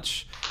how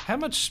much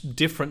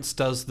difference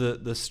does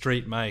the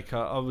street make?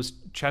 I was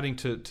chatting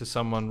to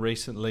someone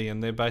recently,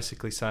 and they're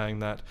basically saying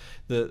that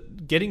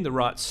getting the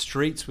right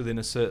streets within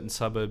a certain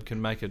suburb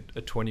can make a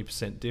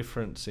 20%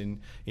 difference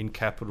in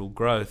capital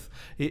growth.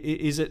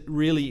 Is it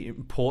really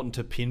important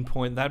to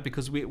pinpoint that?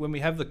 Because when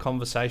we have the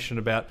conversation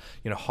about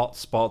hot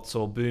spots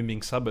or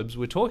booming suburbs,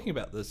 we're talking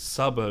about the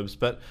suburbs,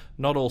 but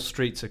not all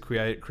streets are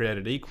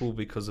created equal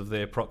because of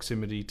their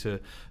proximity to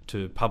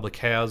public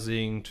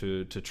housing,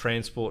 to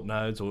transport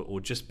nodes,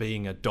 or just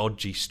being a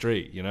dodgy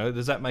street.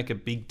 Does that make a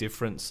big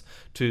difference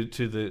to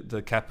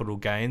the capital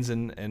gains?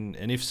 And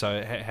if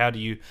so, how do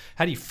you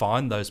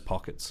find those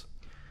pockets?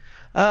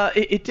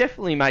 It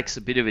definitely makes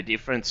a bit of a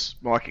difference,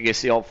 Mike. I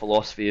guess the old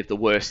philosophy of the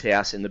worst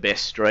house in the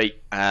best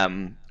street,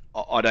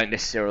 I don't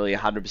necessarily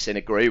 100%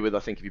 agree with. I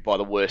think if you buy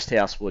the worst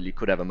house, well, you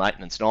could have a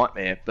maintenance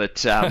nightmare.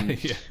 But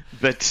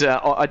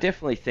I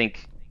definitely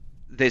think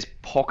there's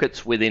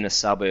pockets within a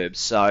suburb.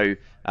 So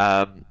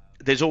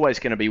there's always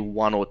going to be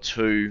one or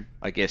two,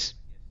 I guess,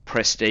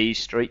 prestige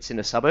streets in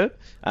a suburb.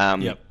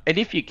 And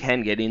if you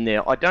can get in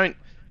there,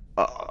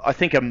 I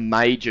think a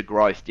major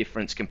growth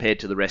difference compared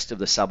to the rest of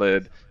the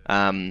suburb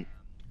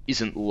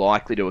isn't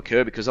likely to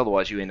occur, because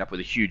otherwise you end up with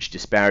a huge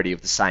disparity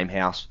of the same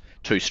house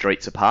 2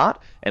 streets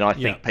apart. And I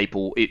think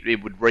people,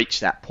 it would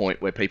reach that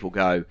point where people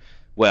go,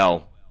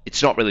 well,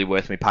 it's not really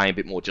worth me paying a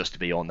bit more just to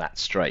be on that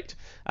street.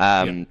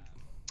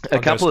 A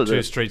couple of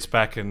 2 streets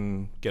back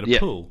and get a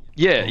pool.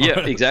 Yeah,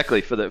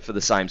 exactly, for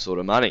the same sort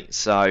of money.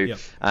 So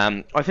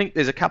I think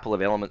there's a couple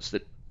of elements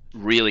that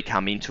really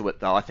come into it,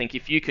 though. I think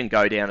if you can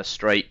go down a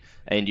street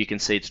and you can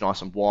see it's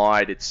nice and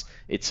wide,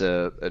 it's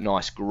a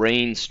nice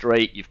green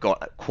street, you've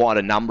got quite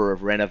a number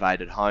of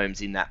renovated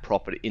homes in that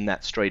property, in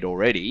that street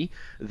already,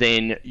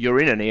 then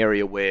you're in an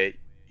area where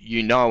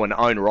an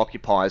owner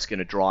occupier is going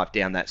to drive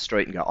down that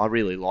street and go, I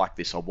really like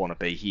this, I want to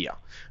be here.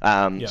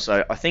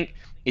 So I think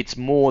it's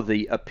more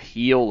the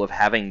appeal of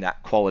having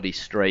that quality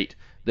street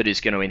that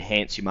is going to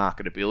enhance your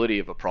marketability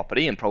of a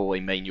property, and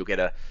probably mean you'll get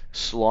a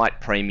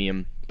slight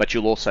premium, but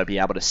you'll also be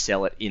able to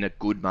sell it in a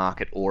good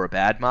market or a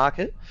bad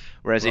market.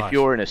 Whereas if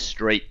you're in a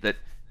street that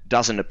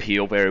doesn't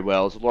appeal very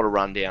well, there's a lot of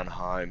rundown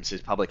homes,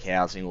 there's public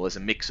housing, or there's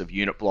a mix of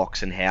unit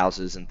blocks and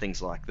houses and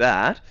things like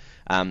that,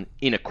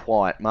 in a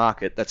quiet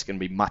market, that's going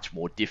to be much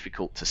more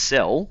difficult to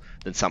sell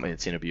than something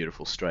that's in a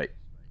beautiful street.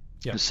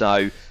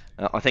 So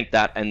I think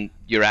that, and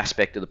your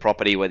aspect of the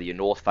property, whether you're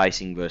north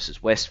facing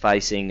versus west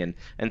facing,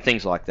 and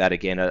things like that,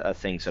 again, are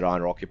things that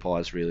owner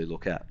occupiers really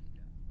look at.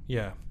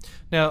 Yeah.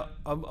 Now,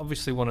 I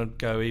obviously want to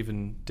go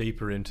even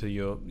deeper into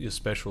your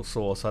special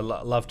sauce. I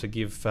love to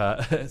give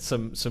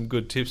some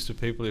good tips to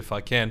people if I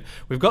can.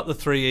 We've got the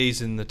 3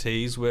 E's and the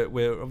T's.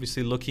 We're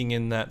obviously looking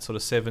in that sort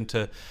of 7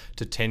 to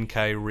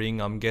 10K ring,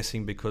 I'm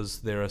guessing, because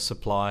there are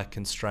supply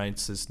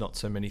constraints. There's not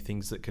so many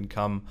things that can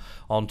come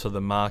onto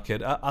the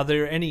market. Are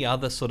there any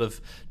other sort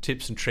of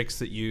tips and tricks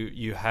that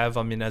you have?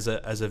 I mean, as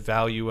a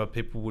valuer,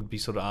 people would be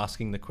sort of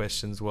asking the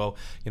questions, well,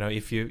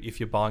 if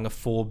you're buying a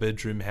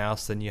 4-bedroom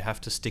house, then you have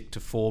to stick to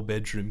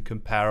 4-bedroom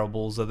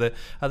comparables.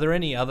 Are there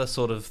any other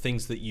sort of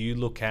things that you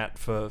look at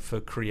for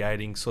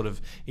creating sort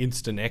of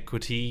instant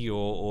equity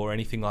or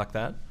anything like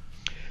that?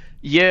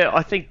 Yeah,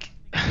 I think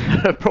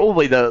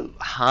probably the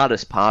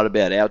hardest part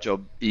about our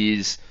job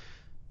is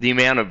the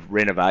amount of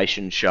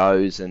renovation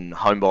shows and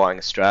Home Buying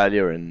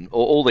Australia and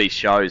all these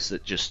shows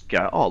that just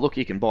go, oh, look,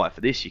 you can buy it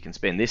for this, you can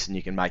spend this, and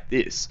you can make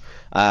this.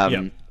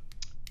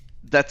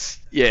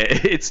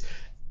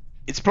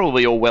 It's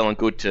probably all well and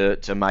good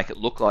to make it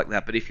look like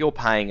that, but if you're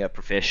paying a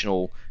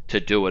professional to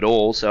do it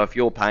all, so if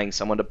you're paying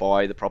someone to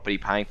buy the property,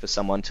 paying for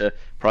someone to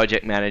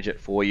project manage it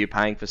for you,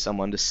 paying for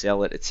someone to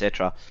sell it,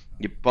 etc.,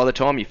 by the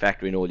time you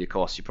factor in all your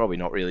costs, you're probably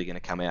not really going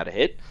to come out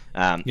ahead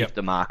if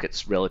the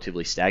market's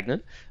relatively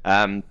stagnant.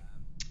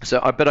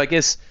 But I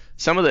guess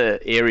some of the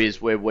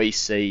areas where we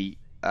see,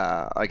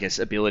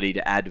 ability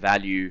to add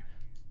value,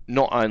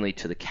 not only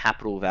to the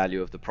capital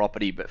value of the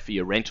property, but for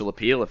your rental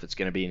appeal, if it's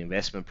going to be an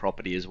investment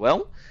property as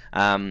well.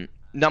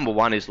 Number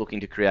one is looking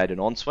to create an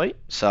ensuite.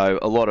 So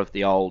a lot of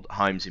the old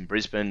homes in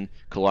Brisbane,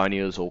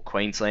 Colonials or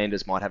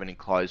Queenslanders might have an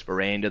enclosed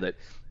veranda that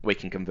we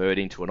can convert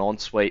into an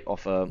ensuite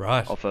off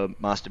a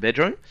master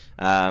bedroom.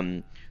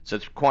 So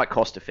it's quite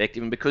cost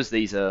effective, and because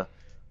these are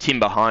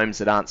timber homes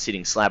that aren't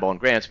sitting slab on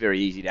ground, it's very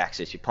easy to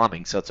access your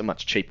plumbing, so it's a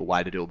much cheaper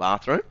way to do a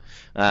bathroom.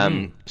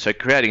 So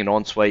creating an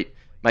ensuite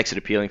makes it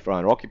appealing for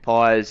owner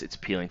occupiers, it's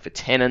appealing for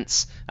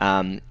tenants,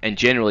 and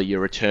generally your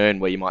return,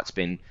 where you might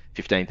spend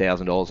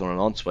 $15,000 on an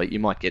ensuite, you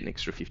might get an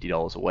extra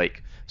 $50 a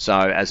week. So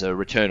as a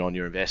return on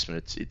your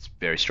investment, it's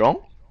very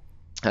strong.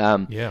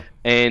 And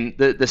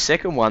the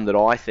second one that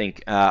I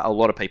think a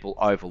lot of people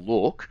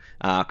overlook,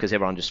 because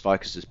everyone just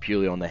focuses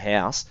purely on the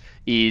house,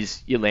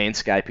 is your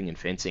landscaping and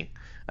fencing.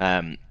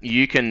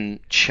 You can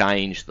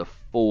change the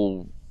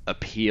full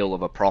appeal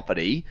of a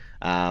property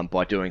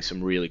by doing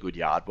some really good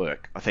yard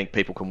work. I think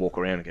people can walk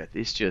around and go,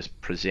 this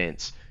just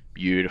presents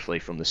beautifully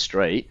from the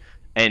street.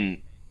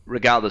 And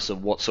regardless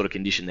of what sort of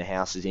condition the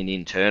house is in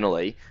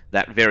internally,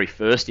 that very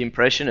first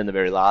impression and the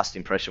very last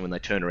impression when they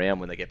turn around,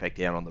 when they get back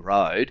down on the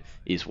road,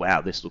 is, wow,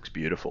 this looks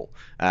beautiful.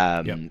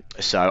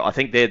 So I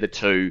think they're the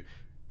two,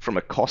 from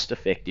a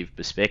cost-effective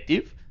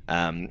perspective.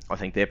 I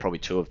think they're probably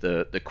two of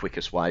the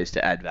quickest ways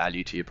to add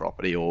value to your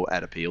property or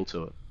add appeal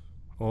to it.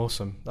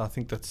 Awesome. I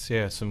think that's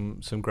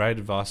some great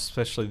advice,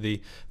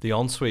 especially the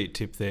ensuite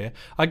tip there.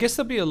 I guess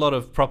there'll be a lot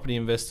of property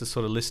investors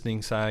sort of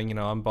listening saying,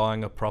 I'm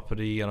buying a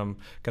property and I'm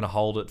going to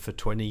hold it for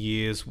 20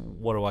 years.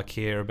 What do I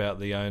care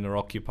about the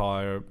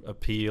owner-occupier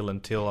appeal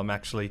until I'm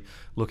actually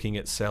looking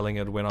at selling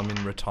it when I'm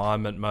in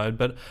retirement mode?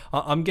 But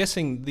I'm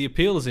guessing the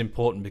appeal is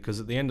important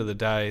because at the end of the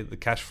day, the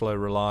cash flow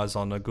relies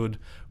on a good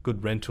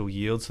rental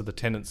yield, so the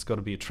tenant's got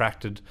to be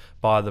attracted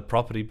by the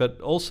property. But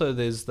also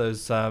there's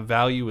those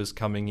valuers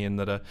coming in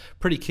that are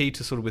pretty key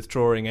to sort of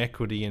withdrawing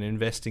equity and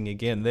investing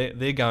again.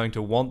 They're going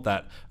to want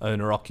that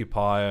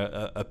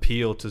owner-occupier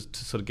appeal to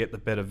sort of get the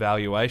better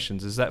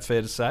valuations. Is that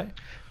fair to say?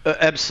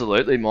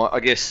 Absolutely, Mike. I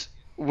guess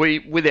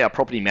with our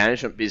property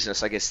management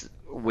business, I guess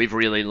we've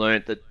really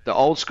learnt that the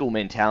old school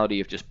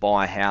mentality of just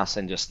buy a house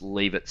and just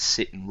leave it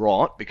sit and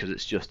rot because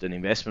it's just an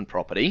investment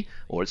property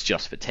or it's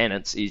just for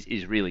tenants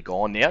is really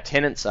gone now.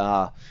 Tenants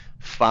are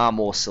far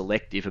more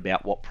selective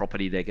about what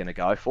property they're going to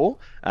go for.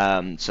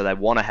 So they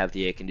want to have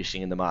the air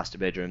conditioning in the master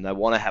bedroom. They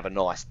want to have a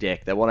nice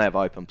deck. They want to have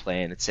open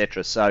plan,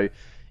 etc. So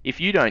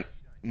if you don't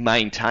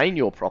maintain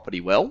your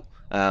property well,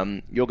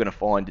 you're going to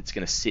find it's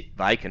going to sit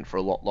vacant for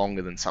a lot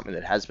longer than something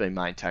that has been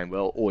maintained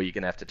well, or you're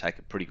going to have to take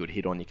a pretty good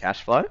hit on your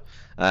cash flow.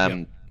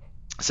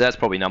 So that's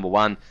probably number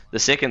one. The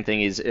second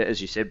thing is,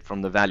 as you said,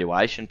 from the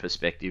valuation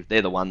perspective,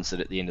 they're the ones that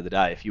at the end of the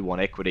day, if you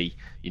want equity,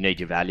 you need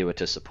your valuer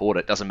to support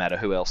it. Doesn't matter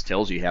who else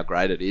tells you how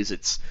great it is,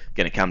 it's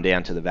going to come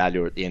down to the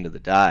valuer at the end of the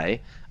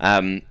day.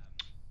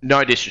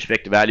 No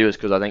disrespect to valuers,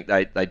 because I think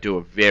they do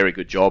a very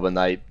good job and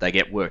they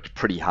get worked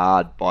pretty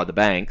hard by the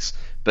banks,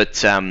 but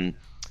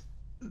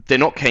they're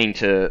not keen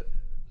to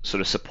sort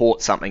of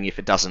support something if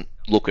it doesn't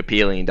look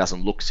appealing and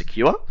doesn't look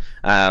secure.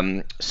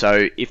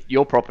 So if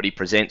your property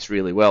presents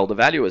really well, the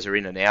valuers are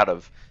in and out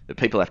of, the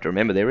people have to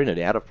remember they're in and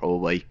out of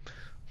probably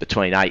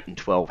between 8 and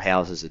 12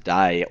 houses a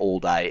day,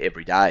 all day,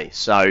 every day.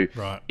 So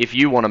if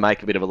you want to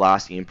make a bit of a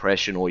lasting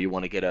impression or you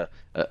want to get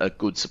a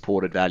good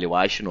supported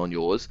valuation on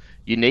yours,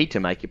 you need to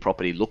make your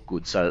property look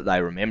good so that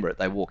they remember it.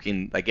 They walk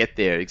in, they get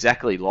there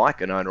exactly like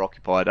an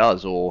owner-occupier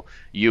does, or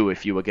you,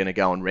 if you were going to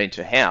go and rent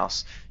a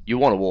house, you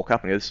want to walk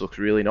up and go, this looks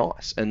really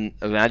nice. And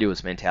a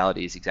valuer's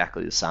mentality is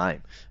exactly the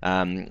same.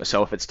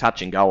 So if it's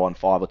touch and go on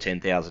 $5,000 or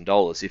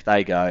 $10,000, if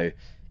they go,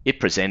 it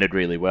presented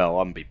really well,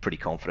 I'm be pretty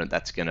confident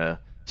that's going to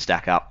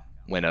stack up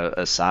when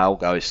a sale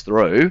goes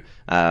through,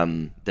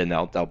 then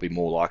they'll be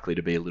more likely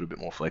to be a little bit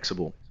more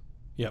flexible.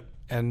 Yep.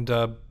 And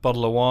a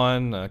bottle of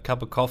wine, a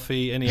cup of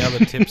coffee, any other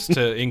tips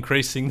to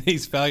increasing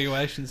these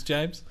valuations,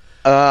 James?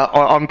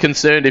 I'm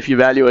concerned if your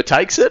valuer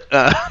takes it.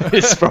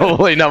 It's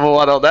probably number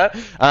one on that.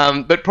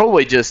 But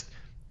probably just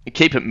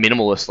keep it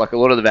minimalist. Like a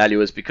lot of the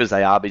valuers, because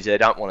they are busy, they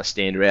don't want to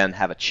stand around and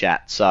have a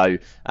chat. So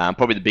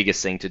probably the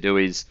biggest thing to do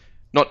is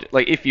not,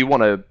 like, if you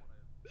want to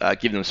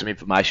give them some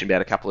information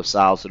about a couple of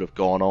sales that have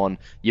gone on,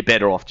 you're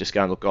better off just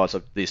going, look, guys,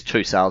 there's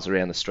 2 sales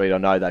around the street. I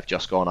know they've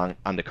just gone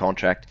under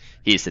contract.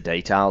 Here's the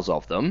details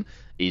of them,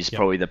 is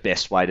probably the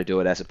best way to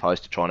do it, as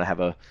opposed to trying to have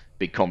a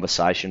big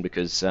conversation,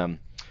 because a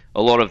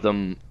lot of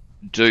them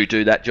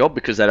do that job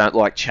because they don't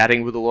like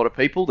chatting with a lot of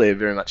people. They're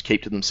very much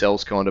keep to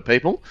themselves kind of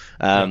people.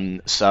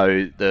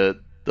 So the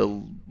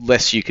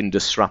less you can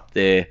disrupt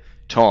their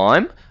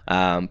time,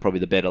 probably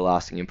the better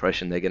lasting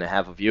impression they're going to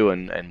have of you,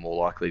 and more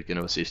likely going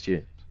to assist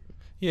you.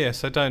 Yeah,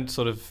 so don't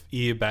sort of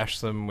ear bash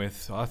them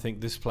with, I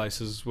think this place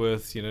is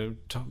worth,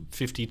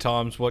 50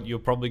 times what you're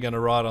probably going to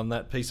write on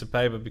that piece of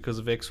paper because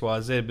of X,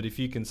 Y, Z. But if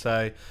you can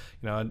say,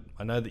 I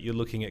know that you're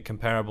looking at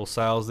comparable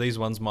sales. These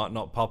ones might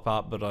not pop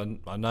up, but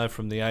I know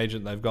from the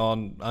agent they've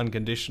gone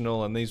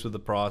unconditional and these were the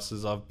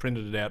prices. I've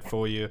printed it out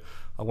for you.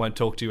 I won't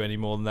talk to you any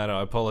more than that.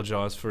 I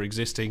apologise for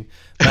existing.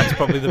 That's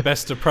probably the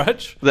best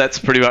approach. That's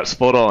pretty much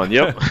spot on,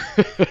 yep.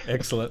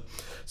 Excellent.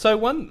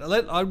 So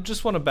I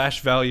just want to bash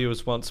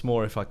valuers once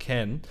more if I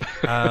can.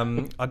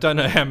 I don't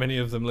know how many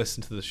of them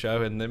listen to the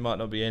show, and there might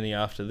not be any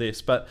after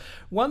this. But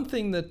one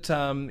thing that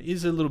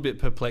is a little bit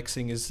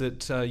perplexing is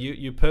that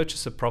you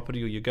purchase a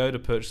property, or you go to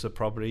purchase a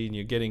property, and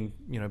you're getting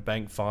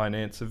bank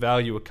finance. A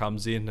valuer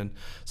comes in, and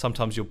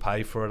sometimes you'll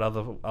pay for it.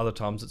 Other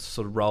times it's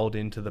sort of rolled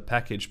into the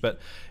package. But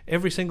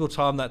every single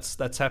time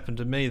that's happened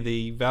to me,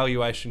 the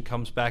valuation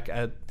comes back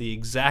at the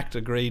exact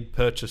agreed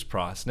purchase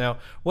price. Now,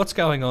 what's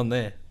going on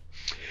there?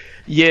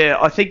 Yeah,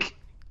 I think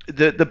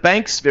the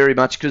banks very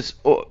much, because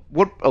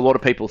what a lot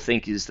of people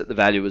think is that the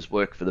valuers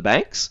work for the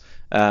banks,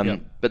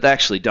 but they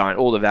actually don't.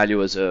 All the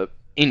valuers are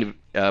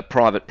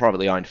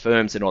privately owned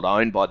firms. They're not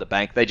owned by the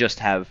bank. They just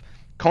have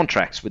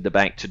contracts with the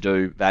bank to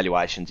do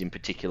valuations in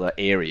particular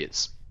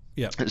areas.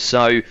 Yeah.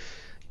 So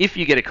if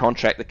you get a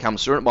contract that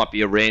comes through, it might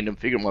be a random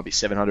figure, it might be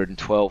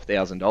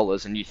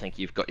 $712,000, and you think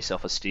you've got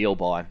yourself a steal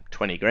by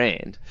 20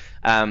 grand.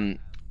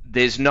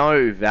 There's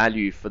no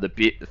value for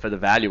the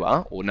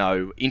valuer, or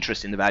no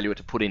interest in the valuer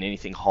to put in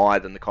anything higher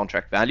than the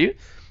contract value.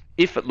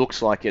 If it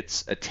looks like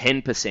it's a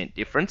 10%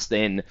 difference,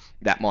 then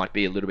that might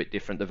be a little bit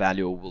different. The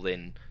valuer will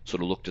then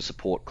sort of look to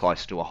support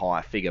close to a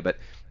higher figure. But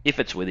if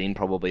it's within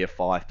probably a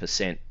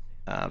 5%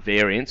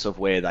 variance of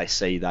where they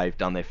see they've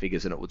done their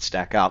figures and it would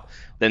stack up,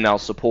 then they'll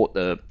support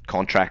the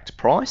contract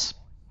price.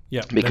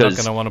 Yeah, because they're not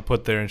going to want to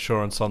put their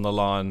insurance on the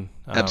line.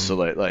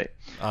 Absolutely.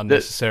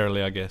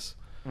 Unnecessarily, I guess.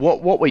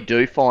 What we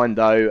do find,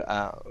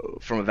 though,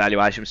 from a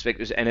valuation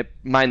perspective, and it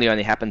mainly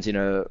only happens in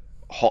a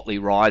hotly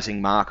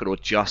rising market or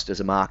just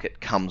as a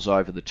market comes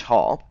over the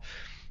top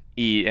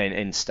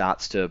and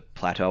starts to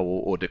plateau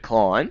or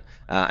decline,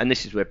 and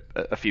this is where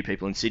a few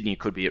people in Sydney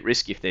could be at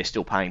risk if they're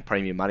still paying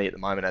premium money at the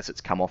moment as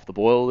it's come off the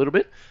boil a little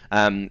bit.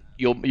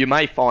 You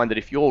may find that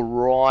if you're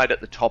right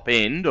at the top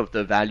end of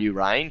the value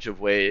range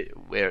of where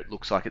it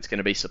looks like it's going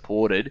to be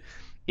supported,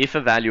 if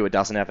a valuer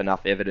doesn't have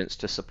enough evidence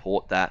to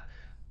support that,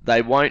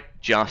 they won't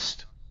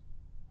just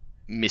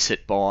miss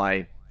it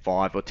by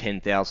 $5,000 or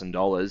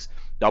 $10,000.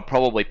 They'll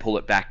probably pull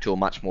it back to a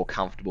much more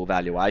comfortable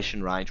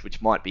valuation range,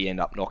 which might end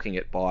up knocking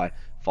it by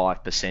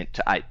 5%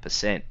 to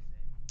 8%.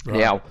 Right.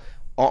 Now,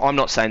 I'm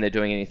not saying they're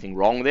doing anything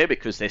wrong there,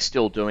 because they're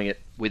still doing it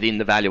within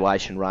the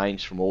valuation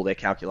range from all their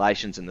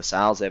calculations and the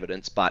sales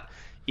evidence. But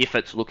if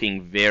it's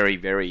looking very,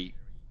 very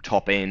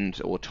top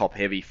end or top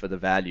heavy for the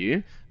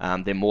value,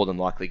 they're more than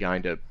likely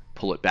going to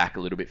pull it back a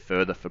little bit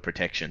further for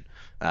protection.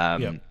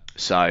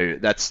 So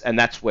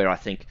that's where I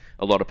think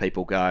a lot of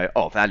people go,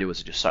 oh,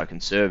 valuers are just so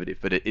conservative,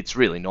 but it's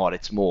really not.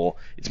 It's more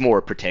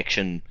a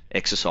protection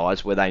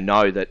exercise where they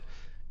know that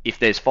if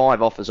there's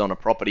 5 offers on a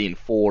property and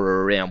 4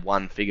 are around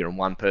one figure and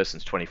one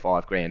person's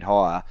 25 grand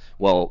higher,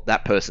 well,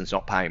 that person's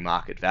not paying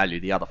market value.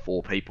 The other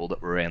 4 people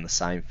that were around the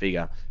same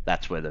figure,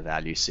 that's where the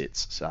value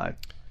sits. So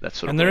that's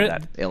sort of where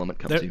that element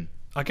comes in.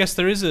 I guess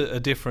there is a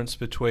difference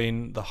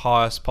between the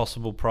highest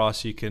possible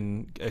price you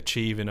can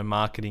achieve in a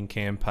marketing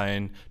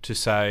campaign to,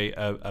 say,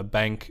 a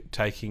bank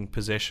taking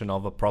possession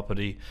of a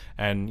property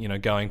and, you know,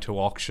 going to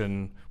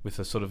auction with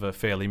a sort of a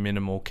fairly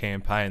minimal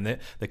campaign.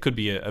 There could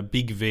be a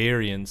big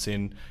variance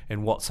in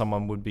what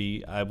someone would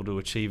be able to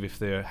achieve if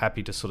they're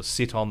happy to sort of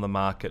sit on the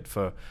market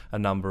for a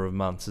number of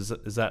months.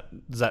 Does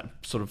that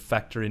sort of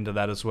factor into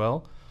that as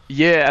well?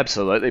 Yeah,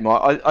 absolutely,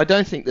 Mike. I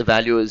don't think the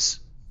valuers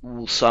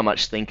will so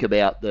much think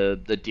about the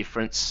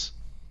difference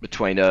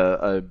between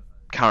a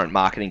current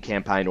marketing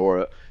campaign or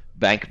a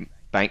bank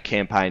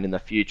campaign in the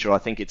future. I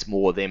think it's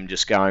more them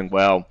just going,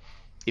 well,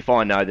 if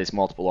I know there's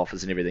multiple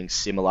offers and everything's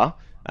similar,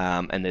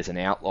 and there's an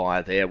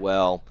outlier there,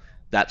 well,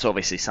 that's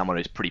obviously someone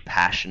who's pretty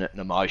passionate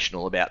and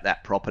emotional about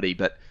that property,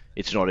 but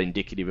it's not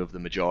indicative of the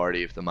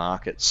majority of the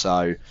market,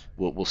 so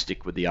we'll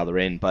stick with the other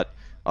end. But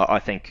I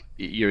think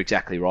you're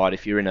exactly right.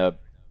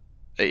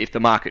 If the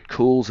market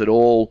cools at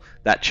all,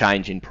 that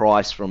change in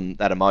price from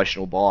that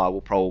emotional buyer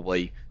will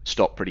probably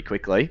stop pretty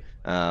quickly.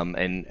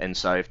 And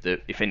so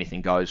if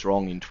anything goes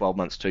wrong in 12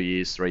 months, 2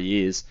 years, 3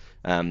 years,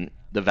 the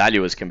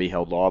valuers can be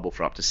held liable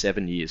for up to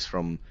 7 years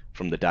from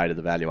the date of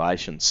the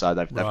valuation. So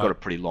they've got a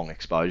pretty long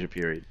exposure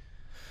period.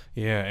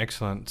 Yeah,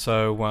 excellent.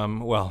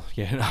 So,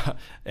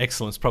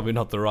 excellent's probably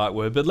not the right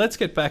word, but let's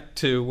get back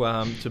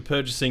to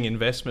purchasing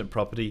investment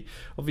property.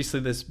 Obviously,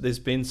 there's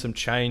been some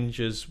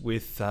changes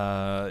with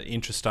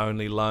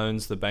interest-only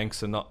loans. The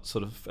banks are not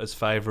sort of as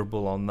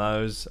favourable on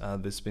those.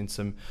 There's been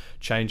some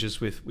changes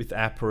with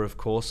APRA, of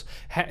course.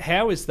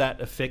 How is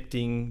that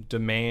affecting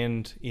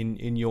demand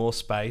in your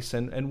space,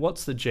 and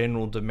what's the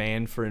general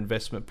demand for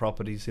investment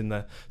properties in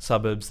the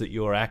suburbs that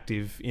you're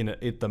active in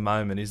at the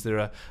moment? Is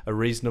there a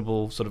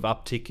reasonable sort of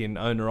uptick in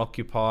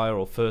owner-occupier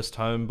or first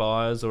home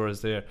buyers, or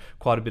is there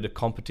quite a bit of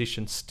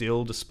competition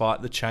still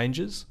despite the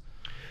changes?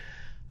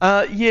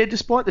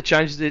 Despite the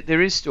changes,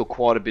 there is still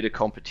quite a bit of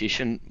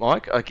competition,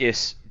 Mike. I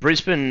guess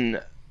Brisbane,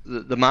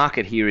 the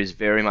market here is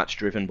very much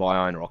driven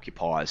by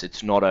owner-occupiers.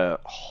 It's not a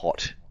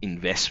hot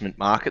investment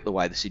market the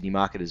way the Sydney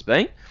market has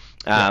been,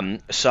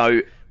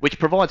 which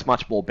provides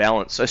much more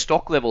balance. So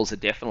stock levels are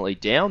definitely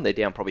down. They're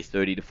down probably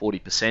 30 to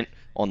 40%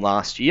 on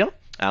last year.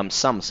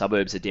 Some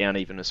suburbs are down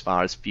even as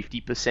far as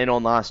 50%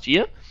 on last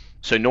year.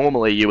 So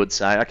normally you would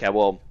say, okay,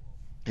 well,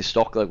 if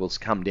stock levels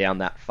come down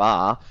that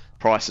far,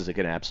 prices are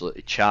going to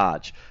absolutely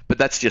charge. But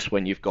that's just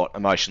when you've got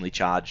emotionally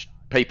charged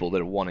people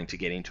that are wanting to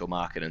get into a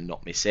market and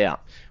not miss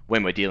out.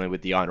 When we're dealing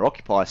with the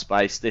owner-occupier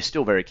space, they're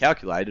still very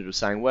calculated of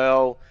saying,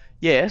 well,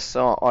 yes,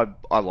 I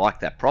like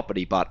that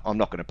property, but I'm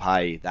not going to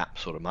pay that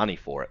sort of money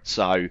for it.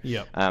 So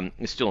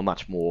it's still a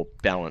much more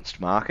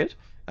balanced market.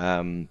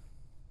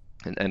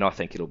 And I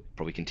think it'll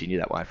probably continue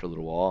that way for a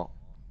little while.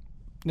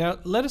 Now,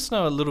 let us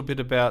know a little bit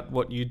about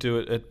what you do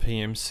at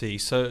PMC.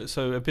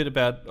 So a bit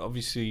about,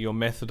 obviously, your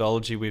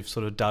methodology we've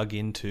sort of dug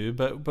into,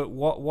 but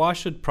why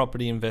should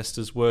property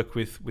investors work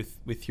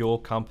with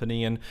your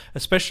company, and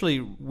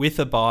especially with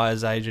a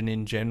buyer's agent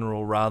in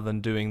general, rather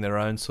than doing their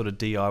own sort of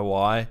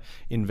DIY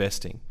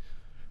investing?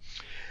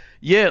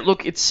 Yeah,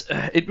 look,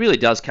 it really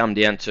does come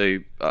down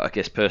to, I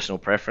guess, personal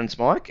preference,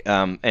 Mike,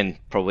 and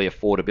probably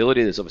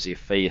affordability. There's obviously a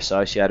fee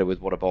associated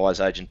with what a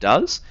buyer's agent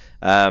does.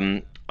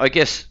 I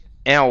guess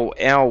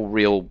our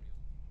real,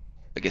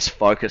 I guess,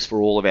 focus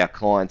for all of our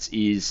clients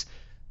is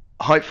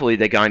hopefully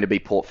they're going to be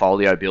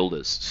portfolio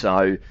builders.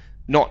 So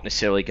not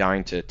necessarily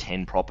going to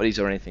 10 properties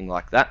or anything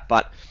like that,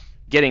 but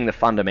getting the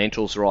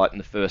fundamentals right in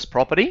the first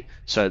property,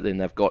 so then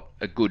they've got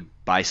a good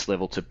base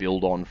level to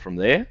build on from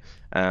there.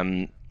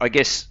 I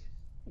guess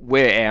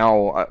where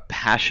our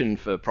passion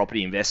for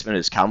property investment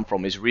has come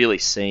from is really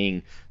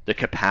seeing the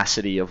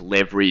capacity of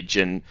leverage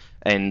and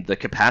the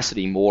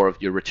capacity more of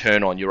your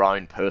return on your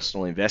own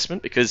personal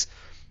investment, because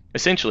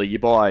essentially you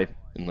buy,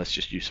 and let's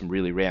just use some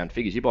really round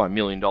figures, you buy $1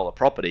 million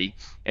property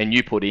and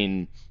you put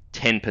in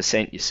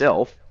 10%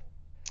 yourself.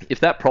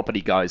 If that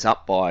property goes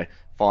up by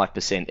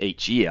 5%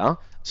 each year,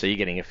 so you're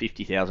getting a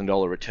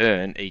 $50,000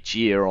 return each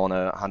year on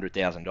a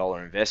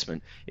 $100,000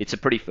 investment, it's a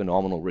pretty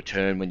phenomenal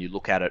return when you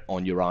look at it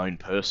on your own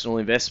personal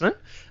investment.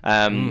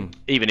 Even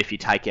if you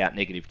take out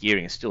negative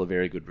gearing, it's still a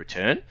very good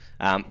return.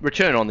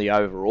 Return on the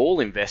overall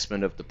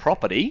investment of the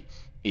property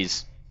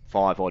is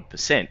 5%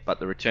 odd, but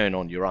the return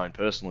on your own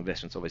personal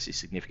investment is obviously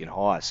significantly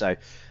higher. So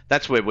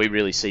that's where we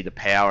really see the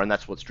power, and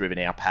that's what's driven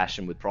our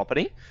passion with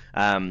property.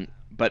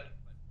 But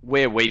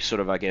where we've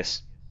sort of, I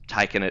guess,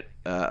 taken it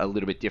a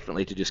little bit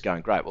differently to just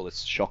going, great, well,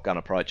 it's a shotgun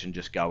approach and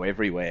just go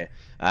everywhere.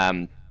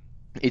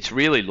 It's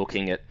really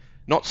looking at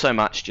not so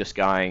much just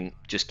going,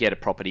 just get a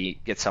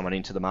property, get someone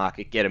into the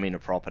market, get them in a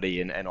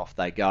property, and off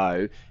they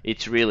go.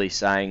 It's really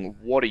saying,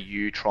 what are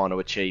you trying to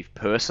achieve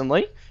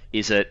personally?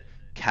 Is it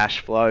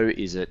cash flow?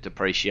 Is it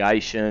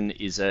depreciation?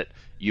 Is it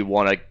you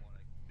want to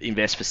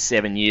invest for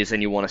 7 years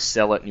and you want to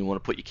sell it and you want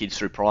to put your kids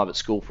through private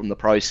school from the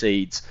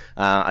proceeds?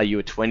 Are you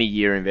a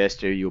 20-year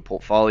investor? Are you a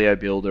portfolio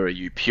builder? Are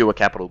you pure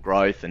capital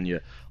growth and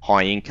you're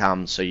high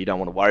income, so you don't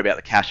want to worry about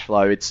the cash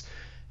flow? It's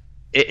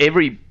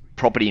every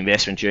property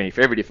investment journey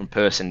for every different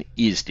person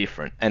is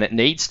different, and it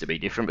needs to be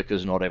different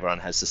because not everyone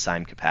has the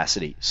same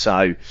capacity.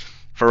 So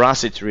for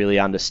us, it's really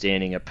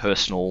understanding a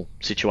personal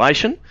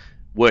situation,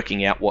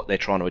 working out what they're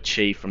trying to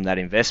achieve from that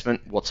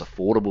investment, what's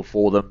affordable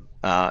for them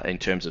in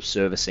terms of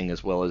servicing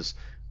as well as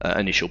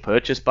initial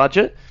purchase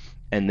budget,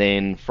 and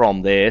then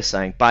from there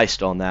saying,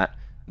 based on that,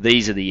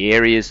 these are the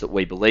areas that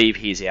we believe,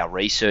 here's our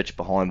research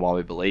behind why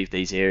we believe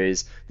these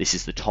areas, this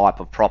is the type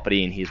of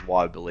property, and here's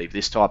why we believe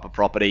this type of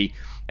property.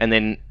 And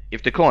then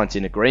if the client's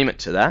in agreement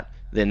to that,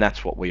 then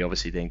that's what we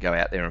obviously then go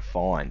out there and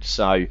find.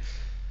 So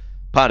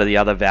part of the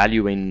other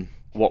value in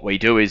what we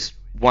do is,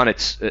 one,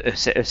 it's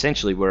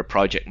essentially we're a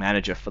project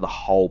manager for the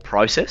whole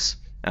process.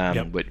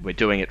 We're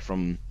doing it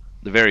from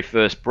the very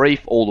first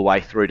brief all the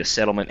way through to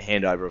settlement,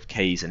 handover of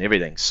keys and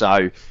everything.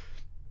 So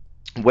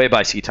we're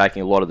basically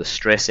taking a lot of the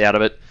stress out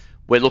of it.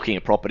 We're looking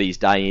at properties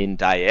day in,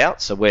 day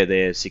out. So we're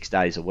there 6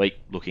 days a week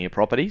looking at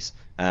properties.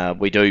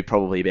 We do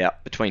probably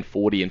about between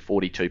 40 and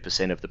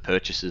 42% of the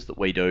purchases that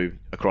we do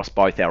across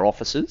both our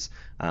offices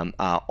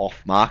are off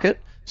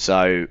market.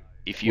 So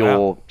if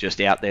you're just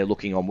out there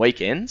looking on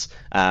weekends,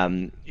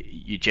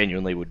 you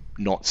genuinely would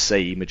not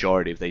see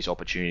majority of these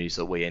opportunities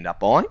that we end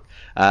up buying,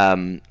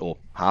 or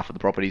half of the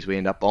properties we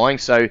end up buying.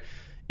 So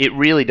it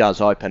really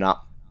does open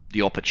up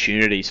the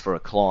opportunities for a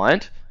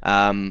client.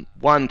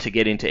 One, to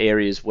get into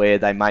areas where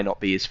they may not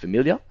be as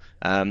familiar.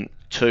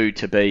 Two,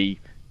 to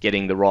be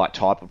getting the right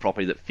type of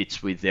property that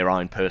fits with their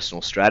own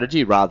personal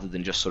strategy, rather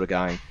than just sort of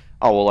going,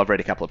 oh, well, I've read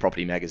a couple of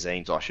property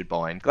magazines, I should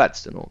buy in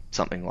Gladstone or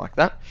something like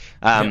that.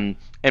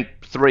 And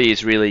three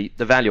is really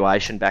the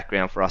valuation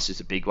background for us is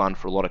a big one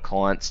for a lot of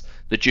clients.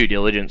 The due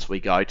diligence we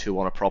go to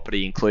on a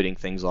property, including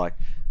things like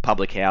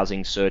public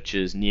housing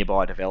searches,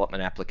 nearby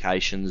development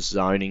applications,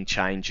 zoning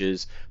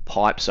changes,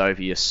 pipes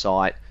over your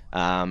site,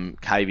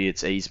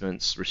 caveats,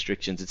 easements,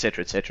 restrictions,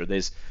 etc., etc.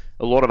 There's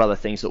a lot of other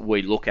things that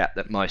we look at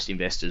that most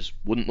investors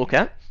wouldn't look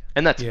at.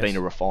 And that's been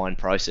a refined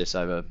process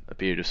over a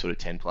period of sort of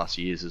 10 plus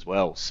years as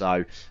well.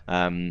 So,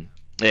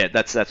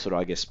 that's sort of,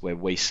 I guess, where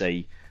we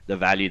see the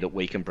value that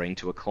we can bring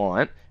to a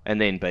client,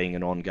 and then being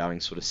an ongoing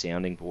sort of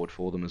sounding board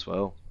for them as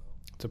well.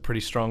 It's a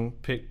pretty strong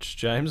pitch,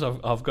 James,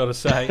 I've got to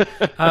say.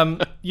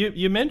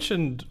 You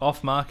mentioned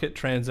off-market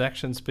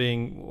transactions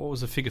being, what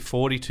was the figure,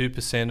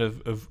 42%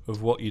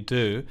 of what you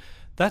do.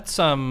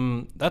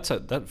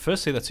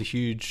 Firstly, that's a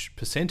huge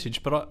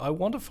percentage, but I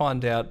want to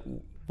find out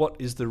what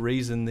is the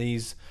reason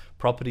these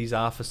properties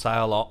are for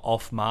sale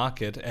off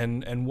market,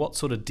 and what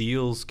sort of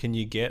deals can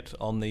you get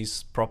on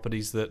these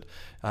properties that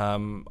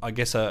I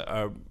guess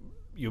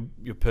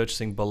you're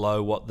purchasing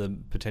below what the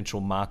potential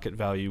market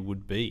value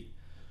would be?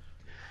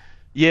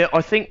 Yeah,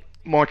 I think,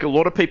 Mike, a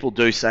lot of people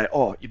do say,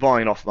 oh, you're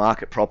buying an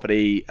off-market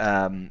property,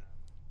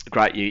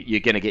 great,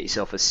 you're going to get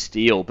yourself a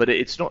steal, but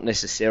it's not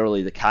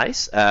necessarily the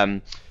case.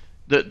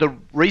 The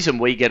reason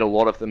we get a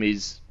lot of them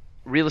is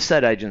real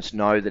estate agents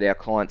know that our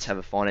clients have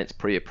a finance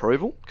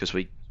pre-approval, because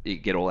we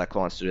get all our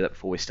clients to do that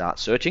before we start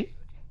searching.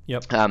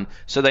 Yep.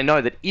 So they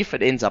know that if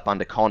it ends up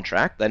under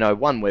contract, they know,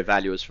 one, we're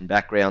valuers from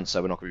background,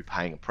 so we're not going to be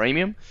paying a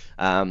premium.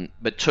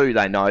 But two,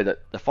 they know that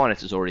the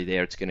finance is already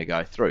there, it's going to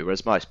go through.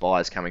 Whereas most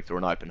buyers coming through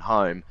an open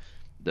home,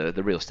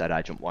 the real estate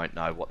agent won't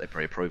know what their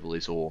pre-approval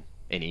is or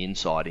any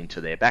insight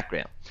into their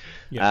background.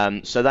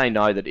 Yep. So they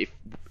know that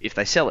if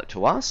they sell it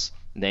to us,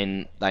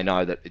 then they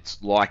know that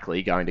it's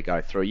likely going to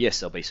go through. Yes,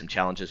 there'll be some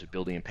challenges with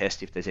building and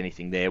pest. If there's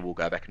anything there, we'll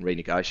go back and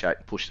renegotiate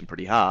and push them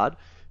pretty hard.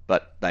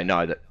 But they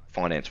know that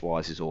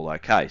finance-wise is all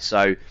okay.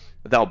 So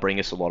they'll bring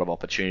us a lot of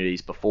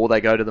opportunities before they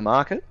go to the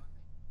market.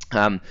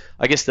 I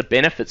guess the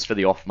benefits for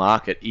the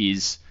off-market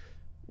is,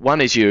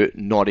 one is you're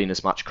not in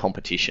as much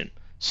competition.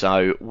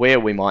 So where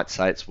we might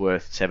say it's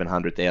worth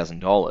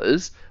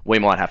 $700,000, we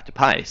might have to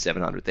pay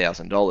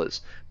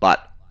 $700,000.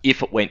 But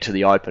if it went to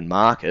the open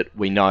market,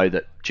 we know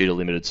that due to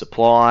limited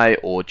supply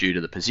or due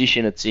to the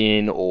position it's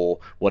in or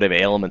whatever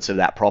elements of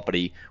that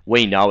property,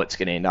 we know it's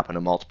going to end up in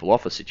a multiple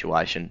offer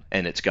situation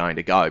and it's going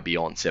to go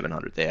beyond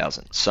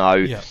 700,000. So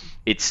Yeah.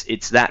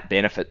 it's that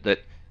benefit that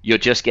you're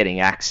just getting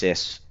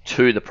access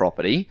to the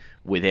property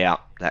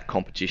without that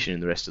competition in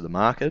the rest of the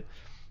market.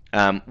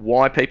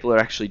 Why people are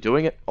actually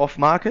doing it off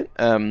market,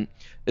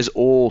 there's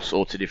all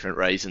sorts of different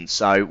reasons.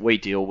 So we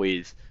deal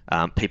with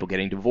people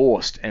getting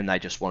divorced and they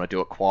just want to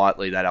do it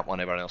quietly. They don't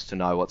want everyone else to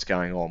know what's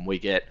going on. We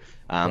get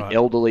Right.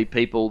 elderly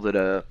people that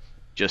are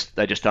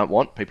they just don't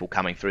want people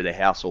coming through their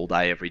house all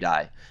day, every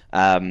day.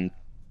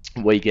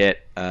 We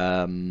get,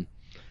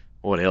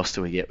 what else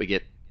do we get? We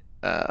get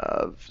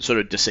sort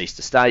of deceased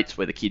estates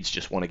where the kids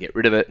just want to get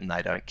rid of it and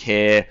they don't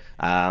care.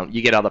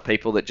 You get other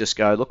people that just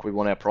go, look, we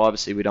want our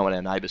privacy. We don't want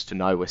our neighbours to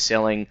know we're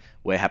selling.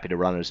 We're happy to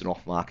run it as an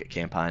off-market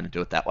campaign and do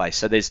it that way.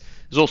 So there's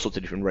all sorts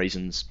of different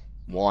reasons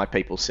why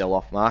people sell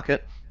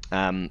off-market.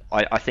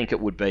 I think it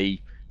wouldn't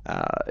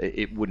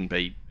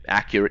be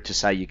accurate to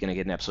say you're going to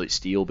get an absolute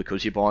steal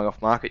because you're buying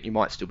off-market. You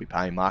might still be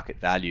paying market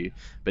value,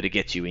 but it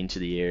gets you into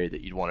the area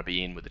that you'd want to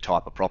be in with the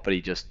type of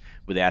property just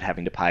without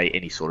having to pay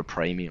any sort of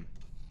premium.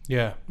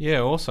 Yeah,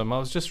 awesome. I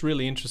was just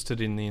really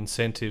interested in the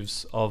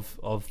incentives of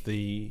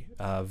the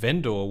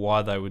vendor,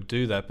 why they would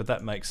do that, but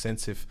that makes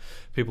sense if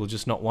people are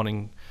just not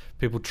wanting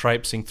people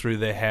traipsing through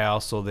their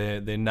house or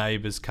their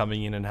neighbours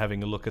coming in and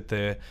having a look at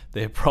their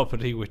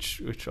property,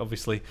 which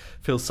obviously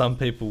fills some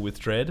people with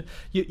dread.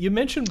 You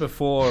mentioned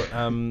before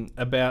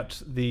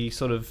about the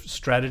sort of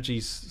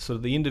strategies, sort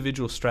of the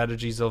individual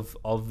strategies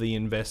of the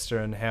investor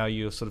and how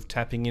you're sort of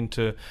tapping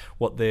into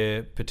what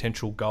their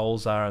potential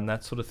goals are and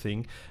that sort of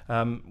thing.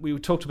 We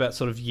talked about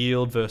sort of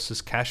yield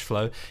versus cash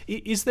flow.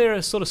 Is there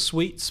a sort of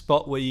sweet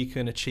spot where you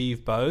can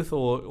achieve both,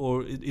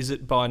 or is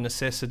it by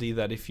necessity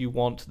that if you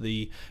want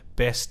the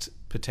best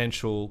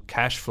potential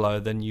cash flow,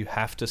 then you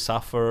have to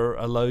suffer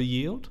a low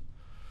yield?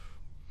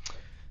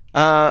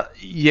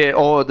 Yeah,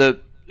 or the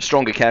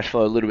stronger cash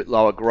flow, a little bit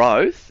lower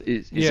growth.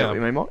 Is that what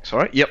you mean, Mike?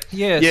 Sorry. Yep.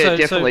 Yeah,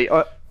 definitely.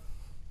 I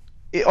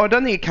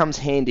don't think it comes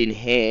hand in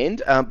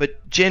hand,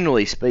 but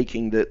generally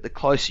speaking, the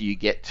closer you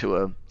get to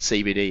a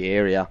CBD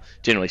area,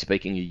 generally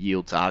speaking, your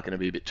yields are going to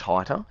be a bit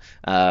tighter.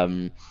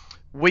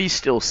 We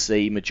still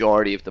see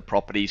majority of the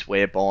properties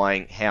we're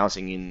buying,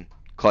 housing in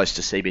close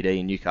to CBD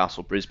in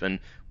Newcastle, Brisbane,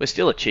 we're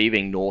still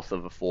achieving north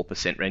of a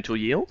 4% rental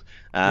yield,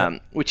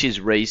 which is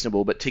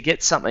reasonable. But to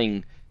get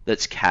something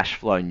that's cash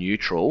flow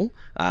neutral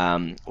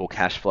or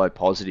cash flow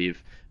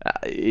positive,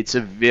 it's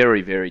a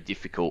very, very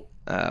difficult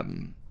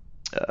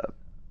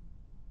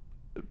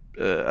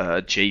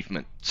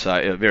achievement.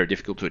 So very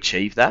difficult to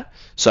achieve that.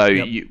 So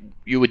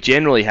you would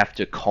generally have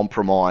to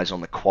compromise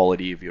on the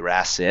quality of your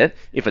asset.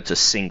 If it's a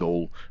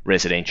single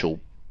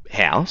residential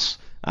house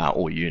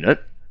or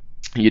unit,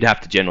 you'd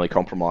have to generally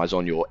compromise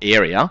on your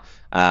area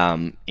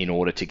in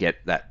order to get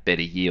that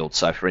better yield.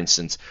 So for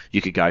instance,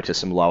 you could go to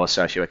some lower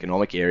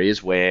socioeconomic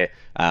areas where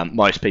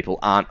most people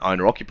aren't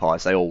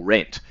owner-occupiers, they all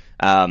rent.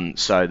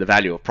 So the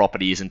value of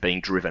property isn't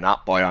being driven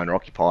up by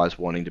owner-occupiers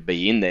wanting to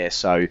be in there.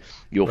 So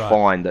you'll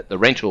find that the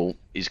rental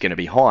is going to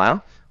be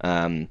higher,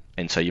 and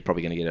so you're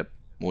probably going to get a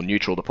more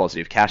neutral to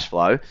positive cash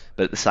flow.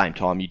 But at the same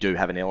time, you do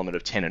have an element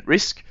of tenant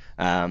risk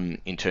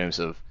in terms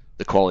of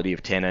the quality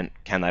of tenant,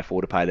 can they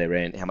afford to pay their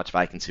rent, how much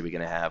vacancy we're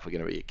going to have, we're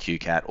going to be a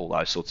QCAT, all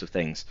those sorts of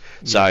things.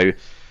 So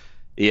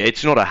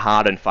it's not a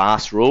hard and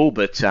fast rule,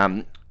 but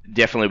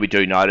definitely we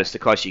do notice the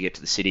closer you get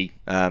to the city,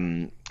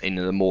 in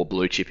the more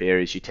blue chip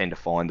areas, you tend to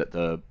find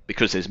that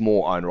because there's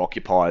more owner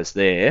occupiers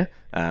there,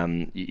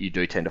 you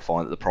do tend to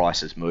find that the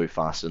prices move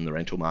faster than the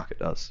rental market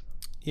does.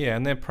 Yeah,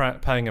 and they're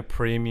paying a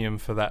premium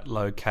for that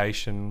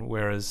location,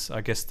 whereas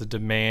I guess the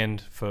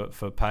demand for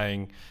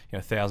paying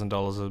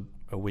 $1,000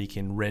 a week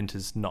in rent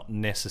is not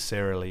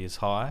necessarily as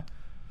high.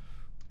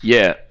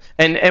 Yeah,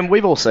 and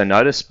we've also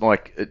noticed,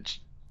 like,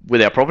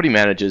 with our property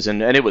managers,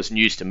 and it was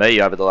news to me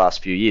over the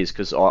last few years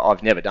because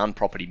I've never done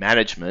property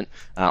management.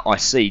 I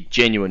see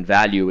genuine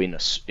value in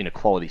a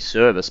quality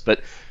service,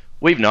 but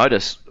we've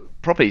noticed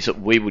properties that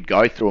we would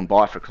go through and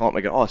buy for a client,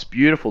 we go, oh, it's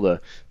beautiful.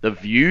 The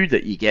view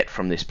that you get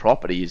from this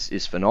property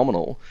is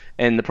phenomenal.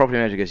 And the property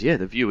manager goes, yeah,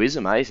 the view is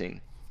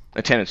amazing.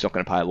 A tenant's not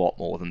going to pay a lot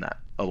more than that,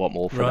 a lot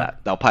more for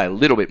that. They'll pay a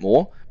little bit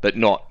more, but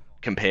not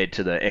compared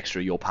to the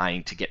extra you're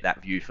paying to get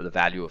that view for the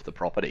value of the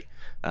property.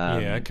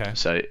 Okay.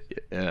 So,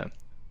 yeah.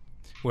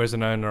 Whereas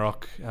an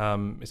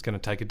owner-occ is going to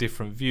take a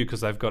different view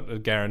because they've got a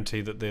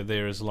guarantee that they're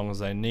there as long as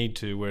they need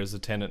to, whereas the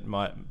tenant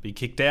might be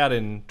kicked out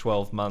in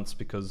 12 months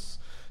because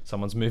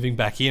someone's moving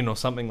back in or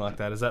something like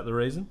that. Is that the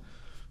reason?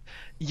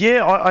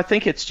 Yeah, I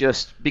think it's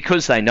just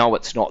because they know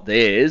it's not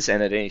theirs,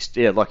 and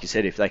like you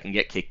said, if they can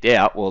get kicked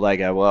out, well, they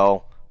go,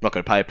 well, I'm not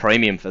going to pay a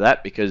premium for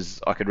that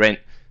because I could rent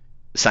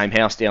the same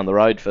house down the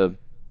road for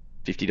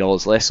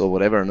 $50 less or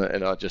whatever,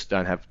 and I just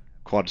don't have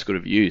quite as good a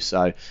view.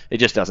 So it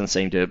just doesn't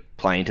seem to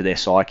play into their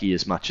psyche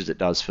as much as it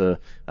does for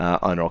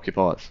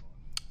owner-occupiers.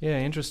 Yeah,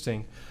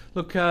 interesting.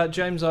 Look,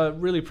 James, I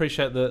really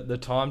appreciate the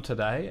time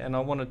today, and I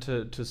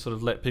wanted to sort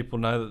of let people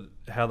know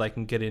how they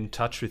can get in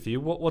touch with you.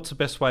 What's the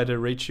best way to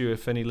reach you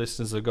if any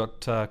listeners have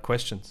got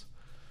questions?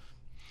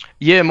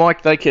 Yeah,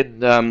 Mike, they can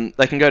go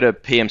to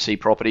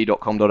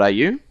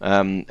pmcproperty.com.au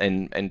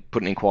and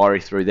put an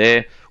inquiry through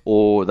there,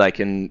 or they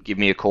can give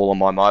me a call on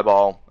my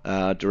mobile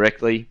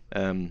directly,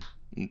 and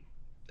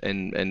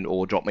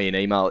or drop me an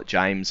email at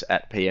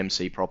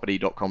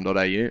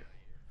james@pmcproperty.com.au.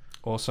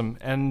 Awesome.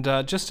 And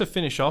just to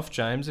finish off,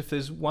 James, if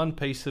there's one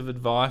piece of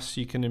advice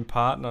you can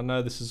impart, and I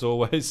know this is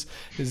always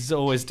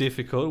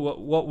difficult,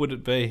 what would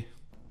it be?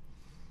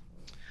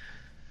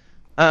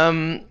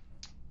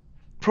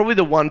 Probably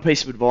the one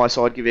piece of advice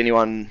I'd give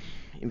anyone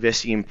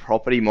investing in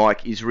property,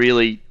 Mike, is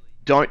really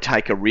don't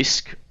take a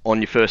risk on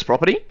your first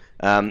property.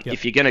 Yep.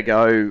 If you're going to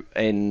go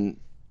and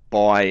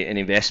buy an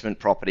investment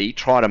property,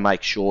 try to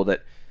make sure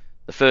that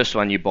the first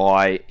one you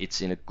buy,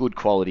 it's in a good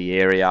quality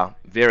area,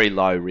 very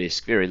low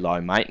risk, very low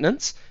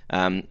maintenance.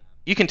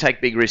 You can take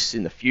big risks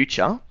in the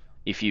future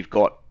if you've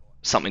got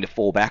something to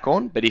fall back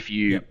on, but if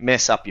you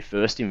mess up your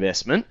first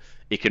investment,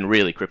 it can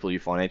really cripple you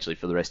financially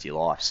for the rest of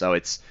your life. So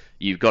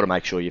you've got to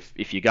make sure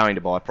if you're going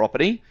to buy a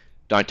property,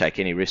 don't take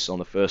any risks on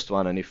the first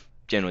one, and if,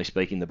 generally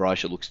speaking, the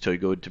brochure looks too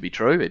good to be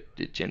true,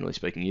 it generally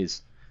speaking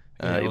is.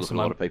 You look at a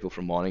lot of people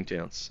from mining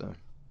towns. So.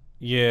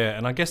 Yeah,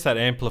 and I guess that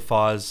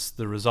amplifies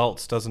the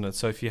results, doesn't it?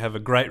 So if you have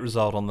a great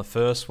result on the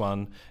first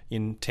one,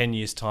 in 10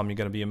 years' time you're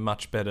going to be in a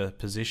much better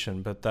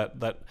position. But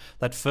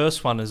that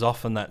first one is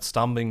often that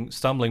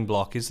stumbling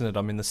block, isn't it?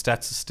 I mean, the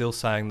stats are still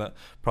saying that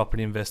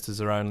property investors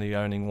are only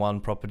owning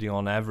one property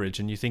on average,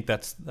 and you think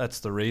that's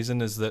the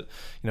reason, is that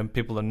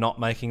people are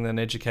not making an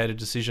educated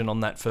decision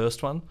on that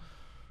first one?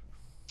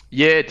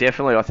 Yeah,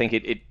 definitely. I think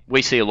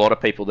we see a lot of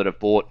people that have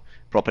bought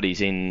properties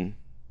in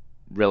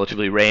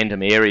relatively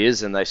random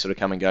areas, and they sort of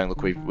come and go,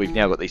 look, we've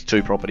now got these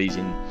two properties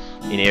in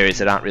areas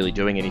that aren't really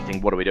doing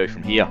anything. What do we do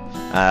from here?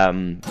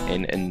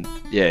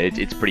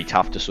 It's pretty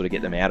tough to sort of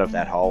get them out of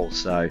that hole.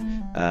 So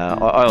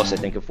I also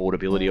think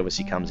affordability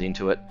obviously comes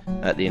into it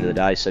at the end of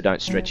the day. So don't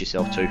stretch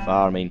yourself too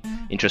far. I mean,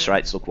 interest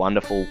rates look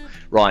wonderful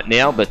right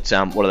now, but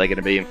what are they going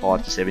to be in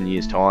 5 to 7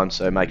 years' time?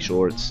 So make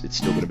sure it's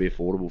still going to be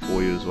affordable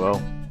for you as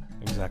well.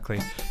 Exactly.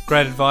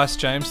 Great advice,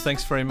 James.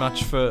 Thanks very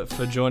much for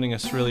joining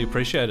us. Really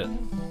appreciate it.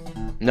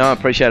 No, I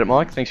appreciate it,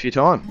 Mike. Thanks for your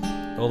time.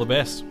 All the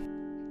best.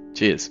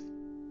 Cheers.